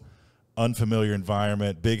snow, unfamiliar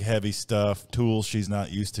environment, big heavy stuff, tools she's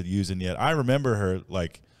not used to using yet. I remember her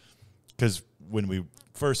because when we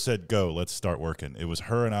first said go, let's start working, it was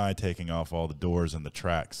her and I taking off all the doors and the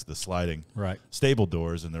tracks, the sliding stable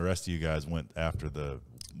doors, and the rest of you guys went after the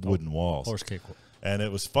wooden walls. Horse kick. And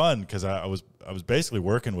it was fun because I was basically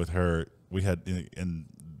working with her. We had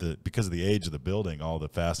because of the age of the building, all the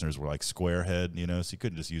fasteners were like square head, so you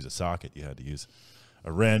couldn't just use a socket. You had to use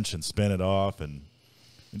a wrench and spin it off, and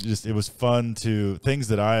it was fun to things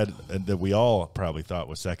that I had and that we all probably thought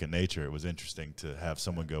was second nature. It was interesting to have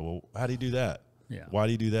someone go, well, how do you do that? Yeah. Why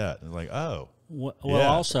do you do that? And like, oh. Well,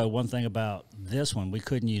 also one thing about this one, we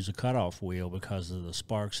couldn't use a cutoff wheel because of the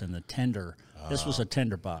sparks and the tender. This was a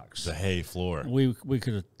tender box. The hay floor. We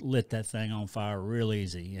could have lit that thing on fire real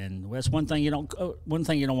easy, and that's one thing you don't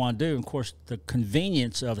want to do. Of course, the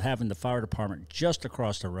convenience of having the fire department just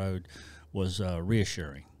across the road was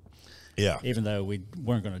reassuring. Yeah. Even though we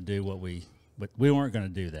weren't going to do but we weren't going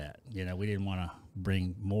to do that. We didn't want to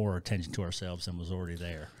bring more attention to ourselves than was already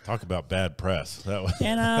there. Talk about bad press. That was,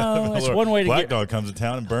 it's one way to Black Dog comes to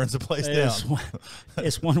town and burns the place down.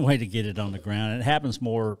 It's one way to get it on the ground. It happens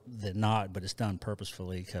more than not, but it's done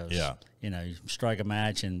purposefully because you strike a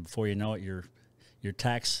match, and before you know it, your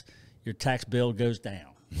tax bill goes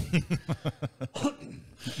down. I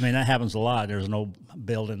mean, that happens a lot. There's an old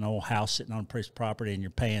building, an old house sitting on a piece of property, and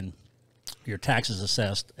you're paying your taxes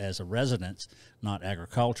assessed as a residence, not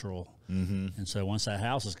agricultural. Mm-hmm. And so once that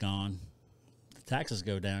house is gone, the taxes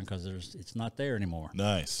go down because it's not there anymore.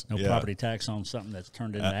 Nice. No property tax on something that's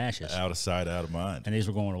turned into ashes. Out of sight, out of mind. And these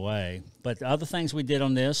were going away. But the other things we did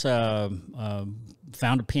on this, found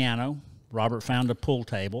a piano. Robert found a pool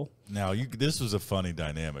table. Now, this was a funny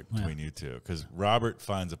dynamic between you two because Robert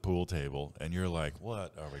finds a pool table, and you're like,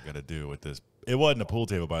 what are we going to do with this? It wasn't a pool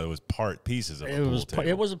table, by the way. It was pieces of a pool table.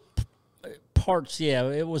 It was parts,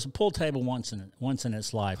 it was a pool table once in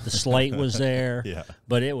its life. The slate was there,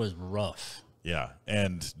 but it was rough. Yeah,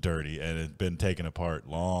 and dirty, and it had been taken apart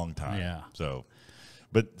long time. Yeah.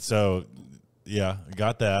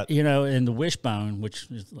 Got that. And the wishbone, which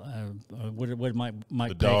is what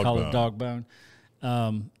Mike Pay call it, dog bone.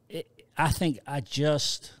 I think I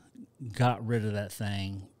just got rid of that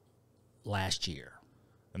thing last year.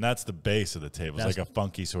 And that's the base of the table. It's like a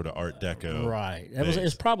funky sort of Art Deco. Right.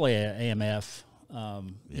 It's probably an AMF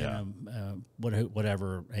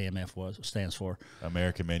whatever AMF stands for.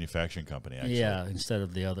 American Manufacturing Company, actually. Yeah, instead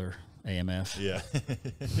of the other AMF. Yeah.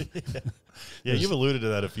 Yeah, you've alluded to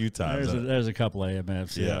that a few times. There's a couple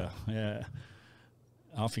AMFs. Yeah.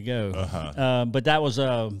 Off you go. Uh-huh. But that was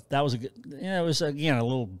a good, it was again a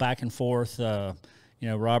little back and forth.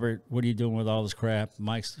 Robert, what are you doing with all this crap?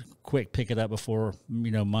 Mike's quick, pick it up before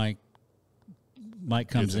Mike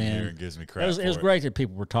comes in here and gives me crap. It was great that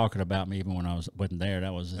people were talking about me even when I wasn't there.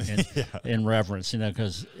 That was in reverence,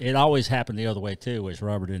 because it always happened the other way too, which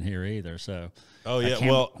Robert didn't hear either. So. Oh yeah,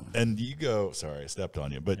 well, and you go. Sorry, I stepped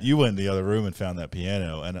on you, but you went in the other room and found that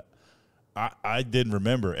piano, and I didn't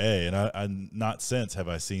remember and I not since have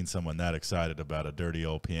I seen someone that excited about a dirty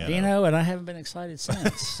old piano. And I haven't been excited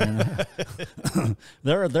since.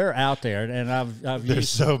 They're out there, and I've There's used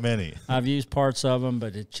so many. I've used parts of them,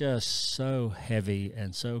 but it's just so heavy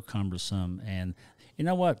and so cumbersome. And you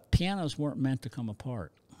know what? Pianos weren't meant to come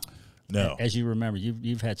apart. No, as you remember,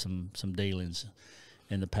 you've had some dealings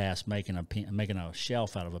in the past making a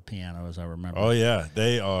shelf out of a piano, as I remember. Oh yeah,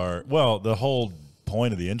 they are. Well, the whole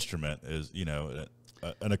point of the instrument is,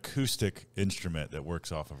 an acoustic instrument that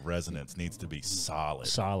works off of resonance needs to be solid.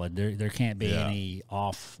 There can't be any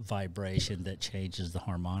off vibration that changes the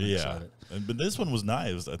harmonics of it. But this one was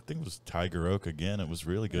nice. I think it was Tiger Oak again. It was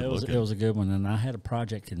really good looking. It was a good one, and I had a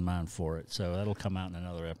project in mind for it, so that'll come out in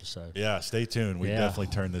another episode. Yeah, stay tuned. We definitely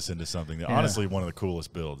turned this into something that, honestly, one of the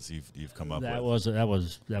coolest builds you've come up with. That was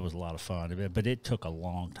a lot of fun, but it took a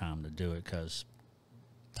long time to do it because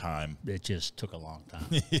it just took a long time.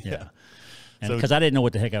 Yeah. And because I didn't know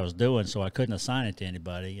what the heck I was doing, so I couldn't assign it to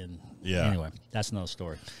anybody. And anyway, that's another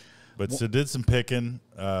story. But so did some picking.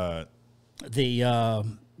 The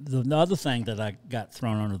other thing that I got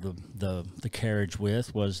thrown under the carriage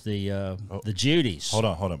with was the Judies. Hold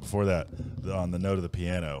on. Before that, on the note of the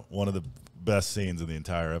piano, one of the best scenes in the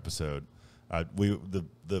entire episode,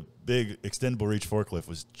 the big extendable reach forklift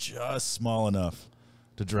was just small enough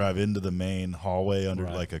to drive into the main hallway under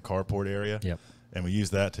like a carport area. Yep. And we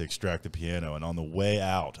used that to extract the piano. And on the way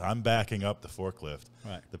out, I'm backing up the forklift.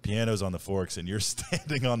 Right. The piano's on the forks, and you're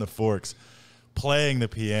standing on the forks playing the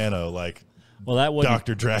piano like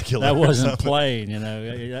Dr. Dracula. That wasn't playing,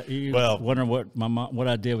 You wonder what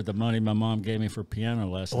I did with the money my mom gave me for piano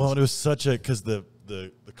lessons. Well, it was because the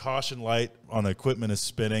caution light on the equipment is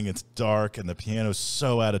spinning, it's dark, and the piano's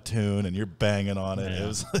so out of tune, and you're banging on it. Yeah. It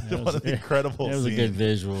was one of the incredible scenes. It was a good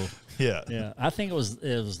visual. Yeah. I think it was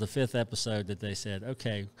the 5th episode that they said,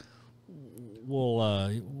 okay,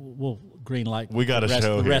 we'll green light. We got a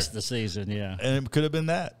show the here. rest of the season. Yeah, and it could have been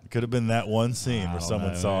that. It could have been that one scene where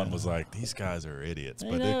someone saw it and was like, "These guys are idiots,"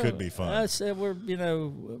 but it could be fun. We're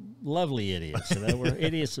lovely idiots. We're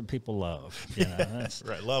idiots that people love. That's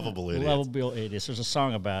right, lovable idiots. Lovable idiots. There's a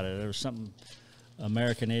song about it. There's something.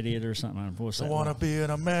 American Idiot or something. What's that? I want to be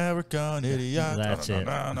an American idiot. That's it.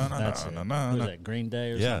 That's it. Was that Green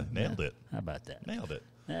Day or something? Nailed it. How about that? Nailed it.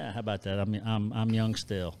 Yeah, how about that? I mean, I'm young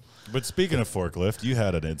still. But speaking of forklift, you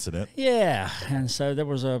had an incident. Yeah, and so there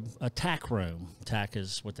was a tack room. Tack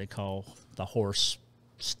is what they call the horse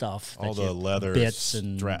stuff. All the leather bits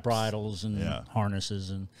and straps. Bridles and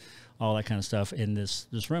harnesses and all that kind of stuff in this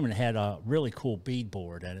room. And it had a really cool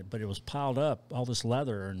beadboard at it, but it was piled up. All this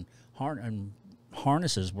leather and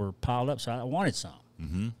harnesses were piled up, so I wanted some.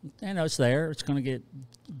 Mm-hmm. It's there. It's going to get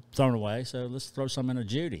thrown away, so let's throw some in a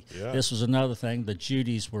Judy. Yeah. This was another thing. The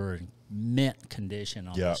Judies were in mint condition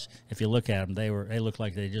on this. If you look at them, they look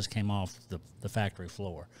like they just came off the factory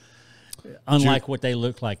floor. Unlike what they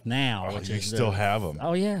look like now. Oh, you still have them.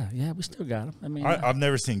 Oh, yeah, we still got them. I mean, I've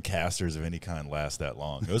never seen casters of any kind last that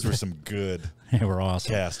long. Those were some good they were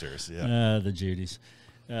awesome. Casters, yeah. The Judies.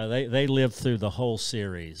 They lived through the whole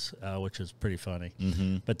series, which was pretty funny.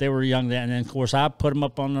 Mm-hmm. But they were young then, and then of course I put them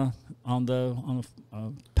up on the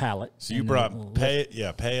pallet. So you brought Pay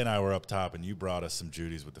and I were up top, and you brought us some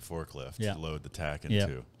Judies with the forklift to load the tack into.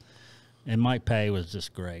 Yeah. And Mike Pay was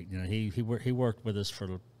just great. He worked with us for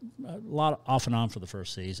a lot, off and on for the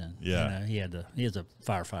first season. Yeah, he is a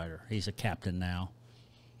firefighter. He's a captain now.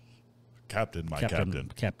 Captain,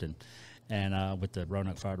 and with the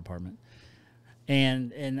Roanoke Fire Department.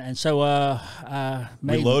 And so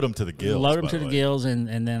we load them to the gills. Load them to the gills,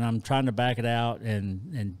 and then I'm trying to back it out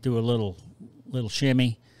and do a little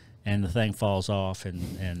shimmy, and the thing falls off,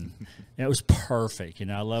 and it was perfect.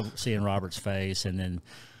 I love seeing Robert's face, and then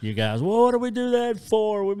you guys, well, what do we do that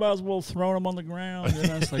for? We might as well throw them on the ground.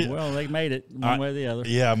 And I was like, well, they made it one way or the other.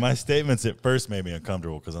 Yeah, my statements at first made me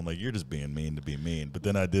uncomfortable because I'm like, you're just being mean to be mean. But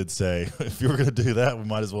then I did say, if you were going to do that, we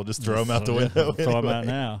might as well just throw them out the window. Throw them out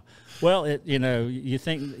now. Well, you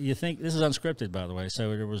think this is unscripted, by the way,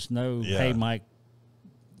 so there was no, hey, Mike,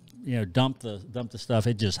 dump the stuff.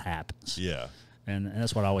 It just happens. Yeah. And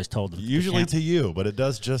that's what I always told them. Usually to you, but it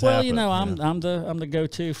does just happen. Well, I'm the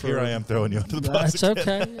go-to for. Here I am throwing you under the bus. It's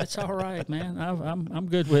okay. It's all right, man. I'm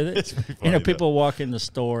good with it. It's pretty funny, people walk in the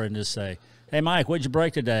store and just say, "Hey, Mike, what'd you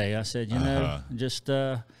break today?" I said,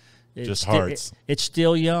 just hearts. It's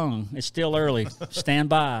still young. It's still early. Stand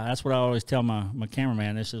by. That's what I always tell my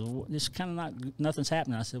cameraman. They says, well, "This kind of nothing's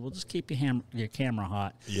happening." I said, "Well, just keep your camera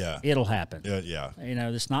hot. Yeah, it'll happen. Yeah.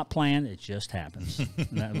 It's not planned. It just happens."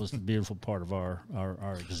 And that was the beautiful part of our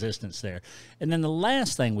existence there. And then the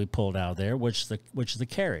last thing we pulled out of there, which is the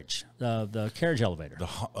carriage, the carriage elevator. The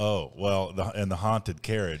haunted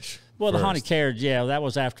carriage. Well, first. the haunted carriage. Yeah, that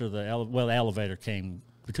was after the elevator came.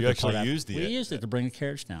 You actually used We used it to bring the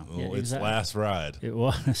carriage down. Well, yeah, its exactly. last ride. It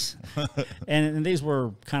was. and these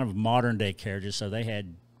were kind of modern-day carriages, so they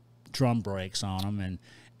had drum brakes on them.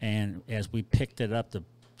 And as we picked it up to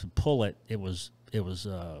pull it, it was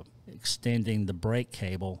extending the brake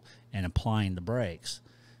cable and applying the brakes.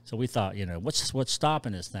 So we thought, what's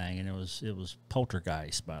stopping this thing? And it was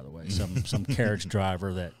poltergeist, by the way, some carriage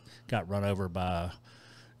driver that got run over by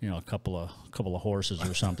a couple of horses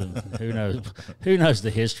or something. Who knows the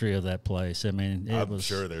history of that place? I mean, I'm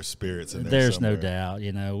sure there's spirits in there. There's somewhere. no doubt.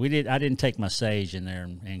 I didn't take my sage in there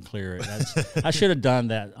and clear it. I should have done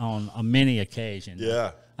that on a many occasion.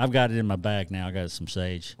 Yeah. I've got it in my bag now. I got some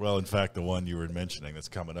sage. Well, in fact, the one you were mentioning that's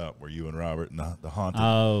coming up, where you and Robert and the haunted,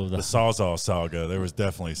 the Sawzall saga, there was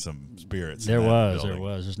definitely some spirits. There was.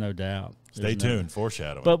 There's no doubt. Stay tuned.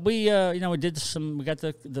 Foreshadowing. But we did we got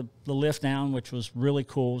the lift down, which was really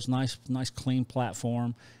cool. It was nice clean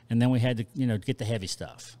platform, and then we had to get the heavy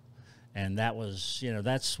stuff, and that was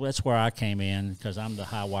that's where I came in, because I'm the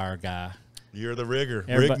high wire guy. You're the rig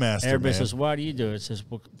master. Everybody man. says, "Why do you do it?" It says,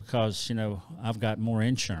 well, because I've got more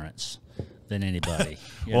insurance than anybody.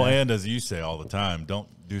 And as you say all the time, don't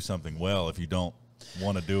do something well if you don't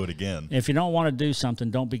want to do it again. If you don't want to do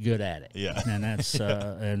something, don't be good at it. Yeah, and that's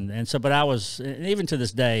and so. But I was, even to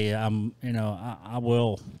this day, I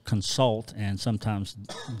will consult and sometimes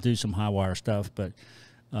do some high wire stuff, but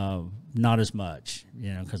not as much,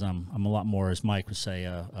 because I'm a lot more, as Mike would say,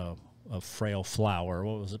 a frail flower.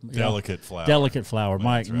 What was it? Delicate flower. Delicate flower.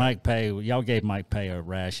 That's right. Mike Pay. Y'all gave Mike Pay a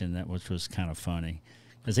ration which was kind of funny,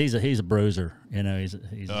 because he's a bruiser. He's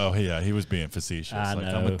oh yeah, he was being facetious. I know.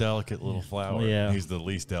 I'm a delicate little flower. Yeah. He's the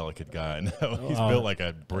least delicate guy I know. He's built like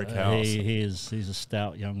a brick house. He's a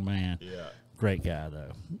stout young man. Yeah. Great guy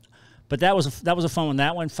though. But that was a fun one.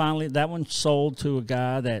 That one sold to a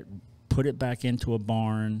guy that put it back into a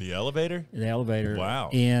barn. The elevator. Wow.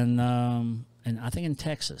 And I think in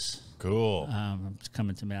Texas. Cool. It's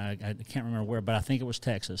coming to me. I can't remember where, but I think it was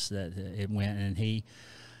Texas that it went, and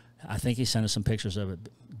I think he sent us some pictures of it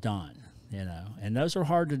done. And those are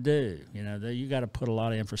hard to do. You got to put a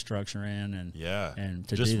lot of infrastructure in, and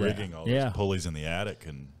to just do rigging that. all those pulleys in the attic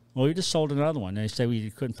and. Well, we just sold another one. They say we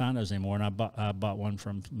couldn't find those anymore, and I bought one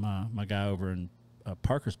from my guy over in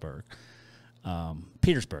Parkersburg.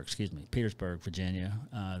 Petersburg, Virginia,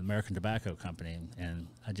 American Tobacco Company, and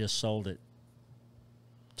I just sold it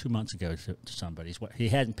 2 months ago to somebody. He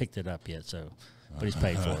hadn't picked it up yet, but he's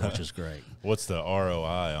paid for it, which is great. What's the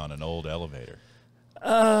ROI on an old elevator?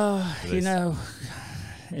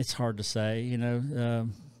 It's hard to say.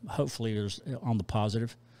 Hopefully, there's on the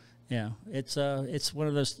positive. Yeah, it's one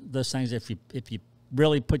of those things. If you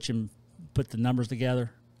really put the numbers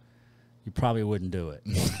together, you probably wouldn't do it.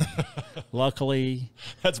 Luckily,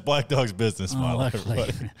 that's Black Dog's business model.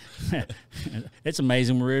 Luckily, it's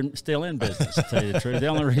amazing we're still in business. To tell you the truth, the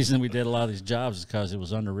only reason we did a lot of these jobs is because it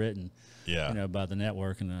was underwritten. Yeah. By the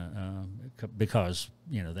network and because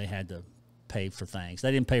they had to pay for things.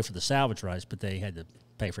 They didn't pay for the salvage rights, but they had to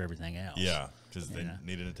pay for everything else. Yeah, because they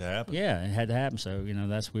needed it to happen. Yeah, it had to happen. So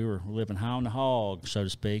we were living high on the hog, so to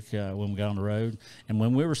speak, when we got on the road, and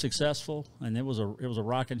when we were successful, and it was a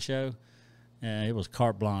rocking show. It was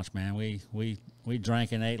carte blanche, man. We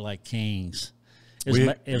drank and ate like kings.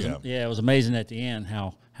 It was amazing at the end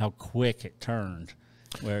how quick it turned.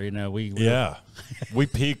 Where we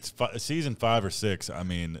peaked season 5 or 6. I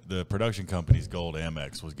mean, the production company's gold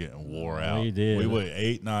Amex was getting wore out. We did. We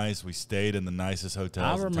ate nice. We stayed in the nicest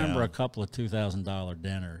hotels. I remember in a town. couple of $2,000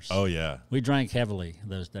 dinners. Oh yeah, we drank heavily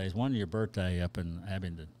those days. One of your birthday up in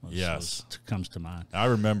Abingdon. Comes to mind. I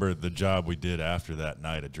remember the job we did after that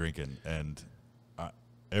night of drinking, and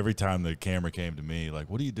every time the camera came to me, like,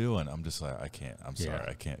 what are you doing? I'm just like, I can't. I'm sorry.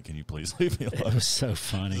 I can't. Can you please leave me alone? It was so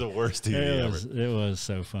funny. It's the worst TV ever. It was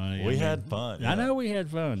so funny. We had fun. I know we had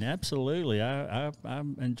fun. Absolutely. I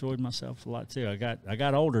enjoyed myself a lot too. I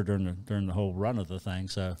got older during the whole run of the thing.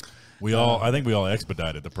 So I think we all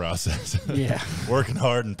expedited the process. Yeah. Working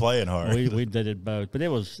hard and playing hard. We did it both. But it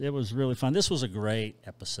was really fun. This was a great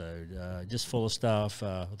episode. Just full of stuff.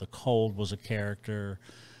 The cold was a character.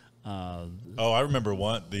 I remember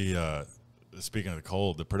speaking of the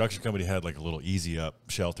cold, the production company had like a little easy up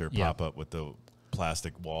shelter pop up with the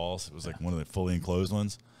plastic walls. It was like one of the fully enclosed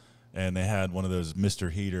ones, and they had one of those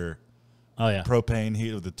Mr. Heater propane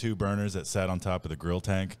heat with the 2 burners that sat on top of the grill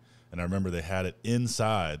tank. And I remember they had it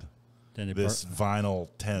inside this vinyl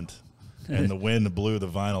tent, and the wind blew the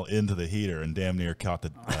vinyl into the heater and damn near caught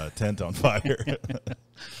the tent on fire.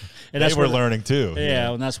 And they were learning too.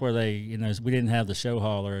 Yeah, and that's where we didn't have the show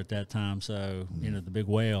hauler at that time, so the big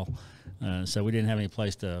whale, so we didn't have any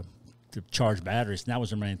place to charge batteries. And that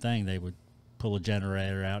was the main thing. They would pull a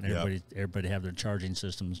generator out, and everybody have their charging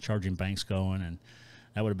systems, charging banks going, and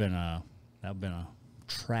that would have been a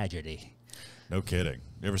tragedy. No kidding.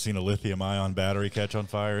 You ever seen a lithium-ion battery catch on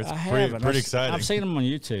fire? It's pretty exciting. I've seen them on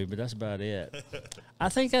YouTube, but that's about it. I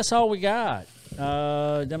think that's all we got.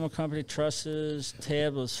 Demo company, trusses.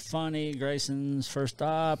 Ted was funny. Grayson's first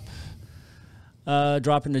stop.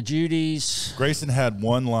 Dropping the Judy's. Grayson had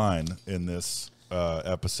one line in this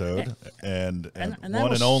episode, and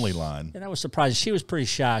one and only line. And I was surprised. She was pretty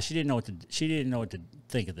shy. She didn't know what to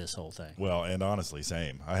think of this whole thing. Well, and honestly,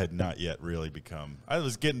 same. I had not yet really become. I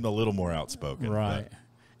was getting a little more outspoken. Right.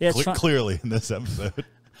 Yeah, clearly in this episode.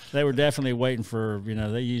 They were definitely waiting for,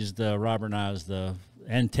 they used Robert and I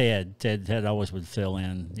and Ted. Ted always would fill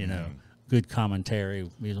in, good commentary,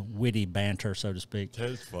 witty banter, so to speak.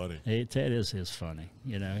 Ted's funny. Ted is funny.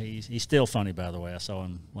 He's still funny, by the way. I saw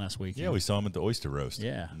him last week. Yeah, we saw him at the oyster roast.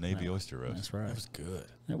 Yeah. Navy oyster roast. That's right. That was good.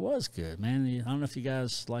 It was good, man. I don't know if you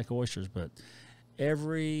guys like oysters, but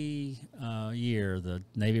every year the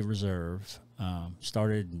Navy Reserve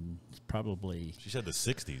started in probably... She said the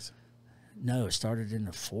 60s. No, it started in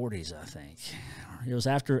the 40s, I think. It was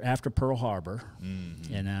after Pearl Harbor,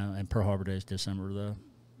 and Pearl Harbor Day is December the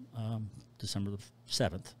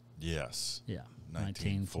 7th. Yes. Yeah,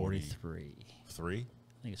 1943. 3? I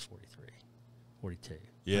think it's 43, 42.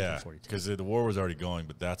 Yeah, because the war was already going,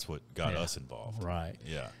 but that's what got us involved. Right.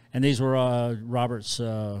 Yeah. And these were Robert's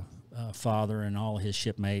father and all his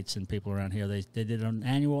shipmates and people around here. They did an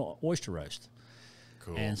annual oyster roast.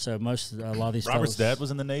 Cool. And so a lot of these Robert's dad was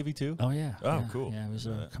in the Navy too? Oh, yeah. Oh, yeah, cool. Yeah, he was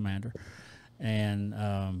a commander. And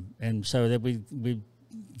so that we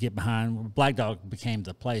get behind. Black Dog became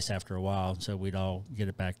the place after a while, so we'd all get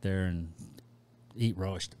it back there and eat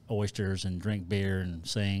roast oysters and drink beer and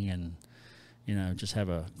sing and, just have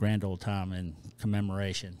a grand old time in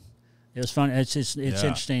commemoration. It was fun. It's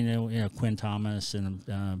interesting, Quinn Thomas and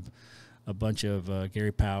a bunch of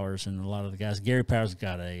Gary Powers and a lot of the guys. Gary Powers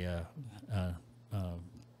got a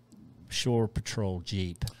Shore Patrol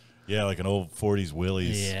Jeep. Yeah, like an old 40s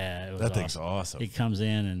Willys. Yeah, that thing's awesome. He comes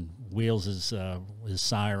in and wheels his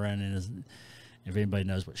siren, and if anybody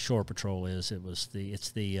knows what Shore Patrol is, it's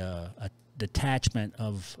the detachment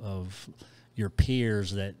of your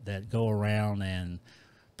peers that go around and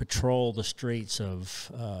patrol the streets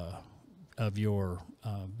of your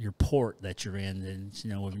port that you're in,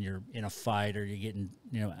 and when you're in a fight or you're getting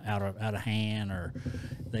out of hand, or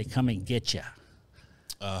they come and get you.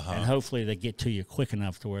 And hopefully they get to you quick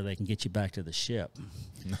enough to where they can get you back to the ship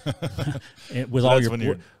with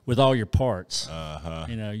all your parts.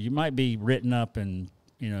 You might be written up and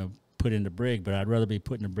put into brig, but I'd rather be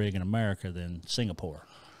put in a brig in America than Singapore.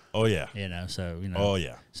 Oh yeah. Oh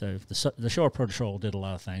yeah. So the Shore Patrol did a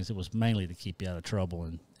lot of things. It was mainly to keep you out of trouble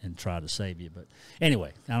and try to save you. But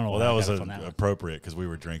anyway, I don't know. Well, that was appropriate because we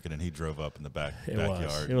were drinking and he drove up in the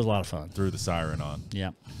backyard. It was a lot of fun. Threw the siren on.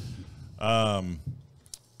 Yeah.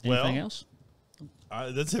 Anything else?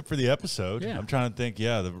 That's it for the episode. Yeah. I'm trying to think.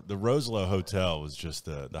 Yeah, the Roselo Hotel was just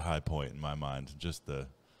the high point in my mind. Just the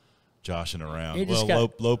joshing around.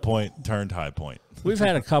 Low point turned high point. We've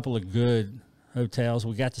had a couple of good hotels.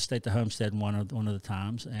 We got to stay at the Homestead one of the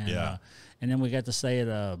times, and then we got to stay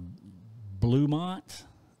at Bluemont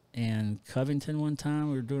and Covington one time.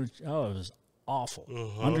 We were doing. It was awful.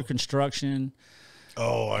 Under construction.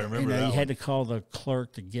 Oh, I remember that. You had to call the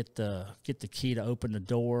clerk to get the key to open the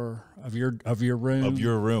door of your room. Of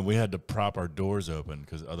your room, we had to prop our doors open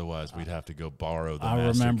because otherwise we'd have to go borrow the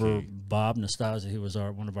master remember key. Bob Nastasi, who was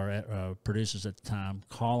one of our producers at the time,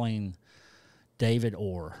 calling David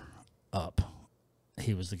Orr up.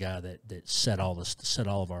 He was the guy that set all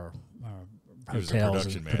of our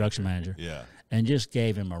hotels and production manager. Yeah. And just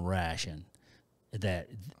gave him a ration that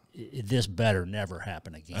this better never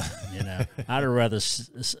happen again. You know, I'd have rather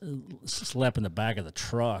slept in the back of the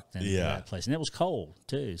truck than that place. And it was cold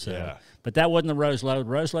too. So, but that wasn't the Rose Load.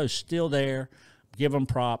 Rose Load's still there. Give them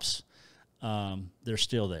props. They're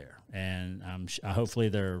still there, and hopefully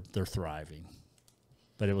they're thriving.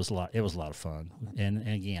 But it was a lot of fun. And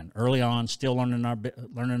again, early on, still learning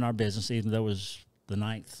our business, even though it was the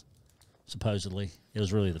 9th, supposedly. It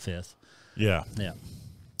was really the 5th. Yeah. Yeah.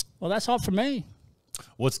 Well, that's all for me.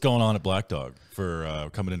 What's going on at Black Dog for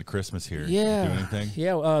coming into Christmas here? Yeah. Do anything?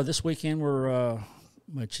 Yeah. This weekend we're,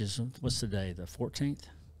 what's the day? The 14th?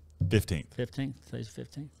 15th. 15th. Today's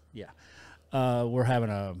 15th. Yeah. We're having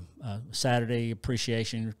a Saturday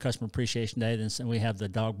customer appreciation day. Then we have the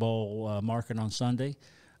Dog Bowl market on Sunday.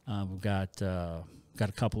 We've got a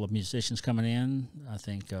couple of musicians coming in. I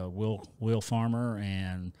think Will Farmer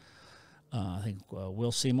and I think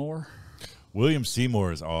Will Seymour. William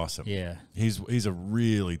Seymour is awesome. Yeah, he's a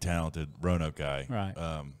really talented Roanoke guy.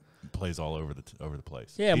 Right. Plays all over the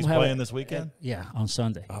place. Yeah, he's playing this weekend. Yeah, on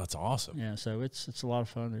Sunday. Oh, it's awesome. Yeah, so it's a lot of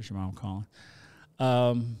fun. There's your mom calling.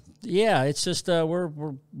 Yeah, it's just we're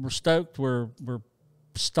stoked. We're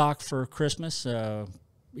stocked for Christmas.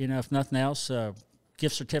 You know, if nothing else,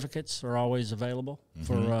 gift certificates are always available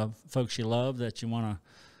for folks you love that you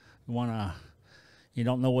wanna. You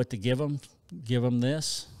don't know what to give them. Give them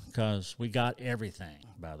this. Because we got everything,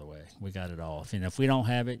 by the way. We got it all. And if we don't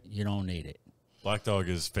have it, you don't need it. Black Dog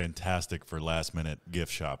is fantastic for last-minute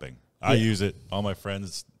gift shopping. I use it. All my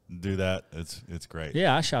friends do that. It's great.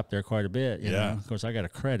 Yeah, I shop there quite a bit. You know? Of course, I got a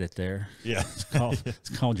credit there. Yeah. It's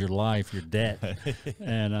called your life, your debt.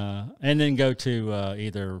 And then go to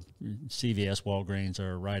either CVS, Walgreens,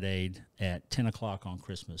 or Rite Aid at 10 o'clock on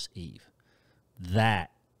Christmas Eve.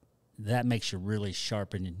 That makes you really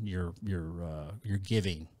sharpen your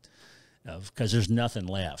giving. Because there's nothing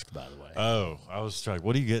left, by the way. Oh, I was trying.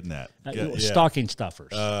 What are you getting at? Stocking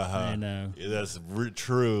stuffers. That's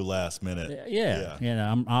true last minute. Yeah. You know,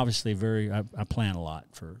 I'm obviously I plan a lot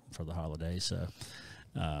for the holidays, so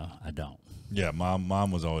I don't. Yeah,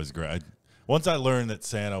 mom was always great. Once I learned that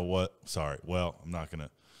Santa I'm not going to.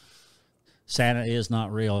 Santa is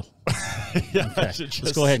not real. Yeah, okay.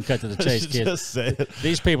 Let's go ahead and cut to the chase, kids. Just say it.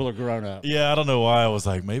 These people are grown up. Yeah, I don't know why I was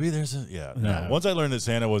like, maybe there's a No. Once I learned that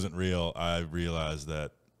Santa wasn't real, I realized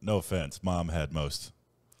that, no offense, Mom had most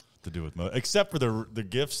to do with most, except for the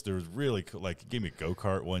gifts. There was really cool, like, he gave me a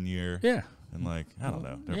go-kart one year. Yeah. And like, I don't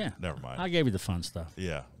know. Never mind. I gave you the fun stuff.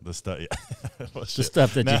 Yeah, the stuff. Yeah, the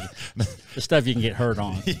stuff that the stuff you can get hurt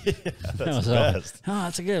on. Yeah, that's the best. Oh,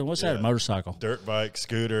 that's a good. What's that? A motorcycle, dirt bike,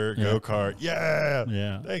 scooter, go kart.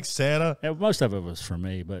 Yeah. Thanks, Santa. Yeah, most of it was for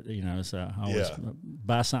me, but you know, it's always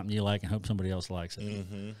buy something you like and hope somebody else likes it.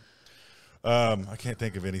 Mm-hmm. I can't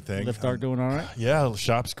think of anything. Lift Arc doing all right? Yeah, the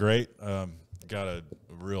shop's great. Got a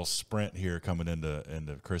real sprint here coming into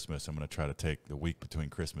Christmas. I'm going to try to take the week between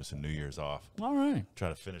Christmas and New Year's off. All right. Try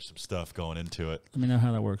to finish some stuff going into it. Let me know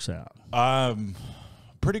how that works out. I'm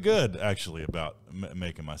pretty good, actually, about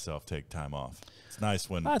making myself take time off. It's nice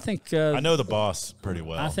when I think I know the boss pretty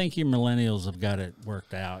well. I think you millennials have got it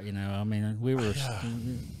worked out. You know, I mean, we were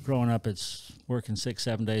growing up. It's working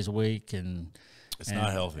 6-7 days a week, and it's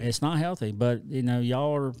not healthy. It's not healthy, but you know,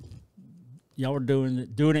 y'all are doing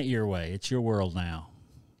it your way. It's your world now.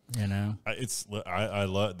 You know, I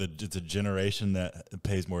love that it's a generation that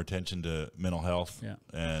pays more attention to mental health,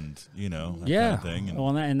 and you know, that kind of thing.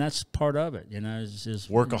 And, and that's part of it. You know, is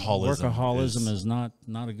workaholism. Workaholism is not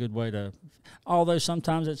a good way to. Although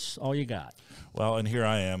sometimes it's all you got. Well, and here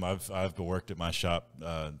I am. I've worked at my shop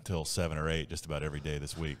till 7 or 8 just about every day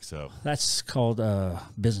this week. So that's called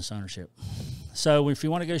business ownership. So if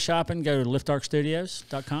you want to go shopping, go to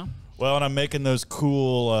liftarcstudios.com. Well, and I'm making those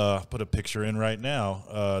cool, put a picture in right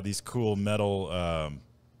now, these cool metal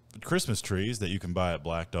Christmas trees that you can buy at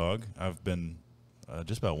Black Dog. I've been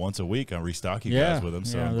just about once a week. I restock you guys with them,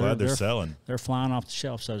 so I'm glad they're selling. They're flying off the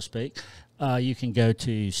shelf, so to speak. You can go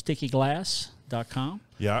to stickyglass.com.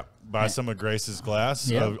 Yeah, buy some of Grace's glass.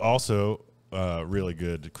 Yeah. Also, really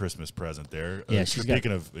good Christmas present there. Yeah,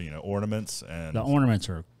 speaking of ornaments, and the ornaments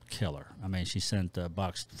are killer. I mean, she sent a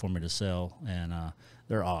box for me to sell, and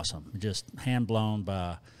they're awesome. Just hand blown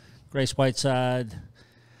by Grace Whiteside,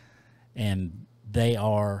 and they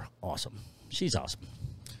are awesome. She's awesome.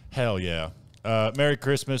 Hell yeah. Merry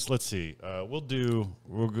Christmas. Let's see. We'll do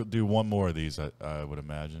one more of these, I would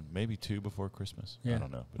imagine. Maybe 2 before Christmas. Yeah. I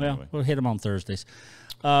don't know. But anyway. We'll hit them on Thursdays.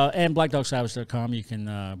 And blackdogsalvage.com. You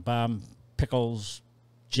can buy pickles,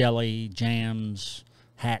 jelly, jams,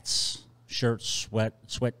 hats, shirts, sweat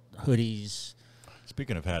hoodies.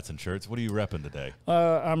 Speaking of hats and shirts, what are you repping today?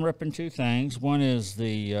 I'm repping two things. One is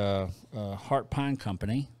the Heart Pine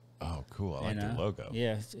Company. Oh, cool. I like the logo.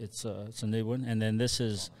 Yeah, it's a new one. And then this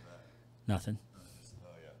is nothing.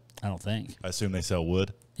 I don't think. I assume they sell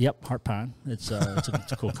wood? Yep, Heart Pine. It's a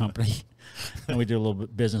cool company. And we do a little bit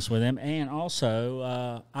of business with them. And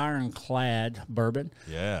also Ironclad Bourbon.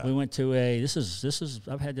 Yeah. We went to this is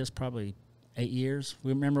I've had this probably 8 years.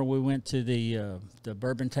 We went to the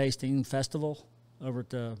Bourbon Tasting Festival over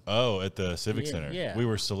at the Civic Center. Yeah. We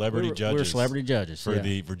were celebrity judges. We were celebrity judges for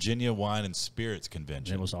the Virginia Wine and Spirits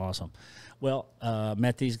Convention. It was awesome. Well,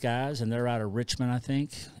 met these guys, and they're out of Richmond, I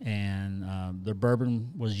think, and their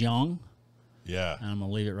bourbon was young. Yeah. And I'm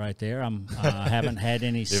going to leave it right there. I haven't had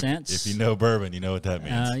any since. If you know bourbon, you know what that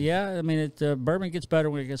means. Yeah, I mean, bourbon gets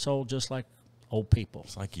better when it gets old, just like old people.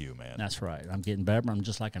 It's like you, man. That's right. I'm getting better. I'm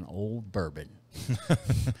just like an old bourbon.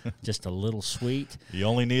 Just a little sweet. You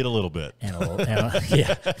only need a little bit. And a little,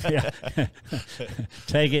 yeah.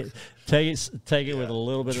 Take it with a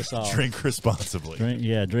little bit of salt. Drink responsibly.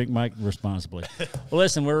 Drink Mike responsibly. Well,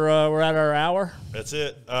 listen, we're at our hour. That's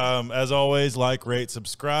it. As always, like, rate,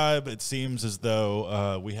 subscribe. It seems as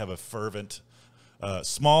though we have a fervent,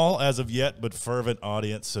 small as of yet, but fervent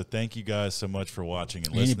audience. So thank you guys so much for watching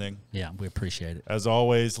and listening. Yeah, we appreciate it. As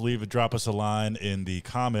always, drop us a line in the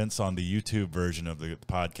comments on the YouTube version of the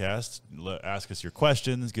podcast. Ask us your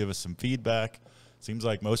questions. Give us some feedback. Seems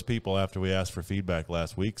like most people, after we asked for feedback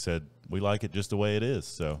last week, said we like it just the way it is.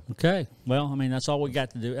 So okay, well, I mean, that's all we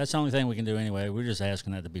got to do. That's the only thing we can do anyway. We're just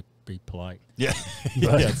asking that to be polite. Yeah,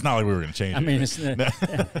 yeah. It's not like we were going to change. I mean,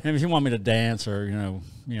 if you want me to dance or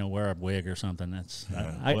wear a wig or something, that's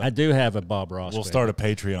I do have a Bob Ross. We'll start a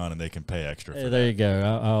Patreon and they can pay extra. For there you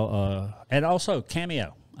go. And also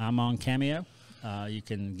Cameo. I'm on Cameo. You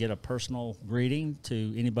can get a personal greeting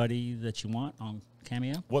to anybody that you want on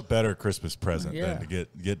Cameo. What better Christmas present than to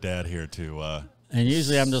get Dad here to? And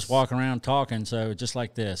usually I'm just walking around talking, so just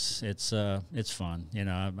like this, it's fun.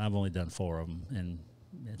 I've only done 4 of them, and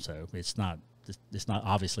so it's not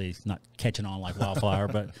obviously it's not catching on like wildfire,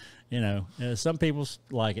 but some people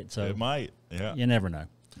like it. So it might. Yeah, you never know.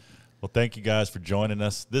 Well, thank you guys for joining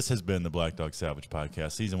us. This has been the Black Dog Salvage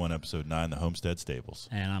Podcast, Season 1, Episode 9, the Homestead Stables.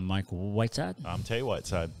 And I'm Mike Whiteside. I'm Tay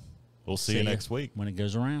Whiteside. We'll see you next week. When it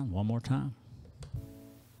goes around one more time.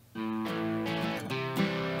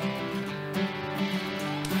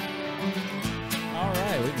 All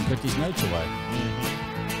right, we can put these notes away.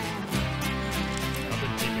 I've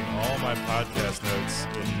been keeping all my podcast notes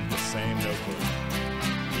in the same notebook.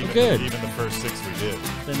 Good. Even the first 6 we did.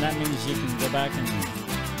 Then that means you can go back and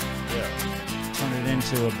turn it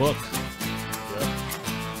into a book. Yep.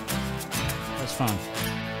 That's fun.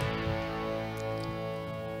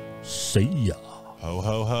 See ya. Ho,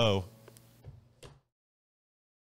 ho, ho.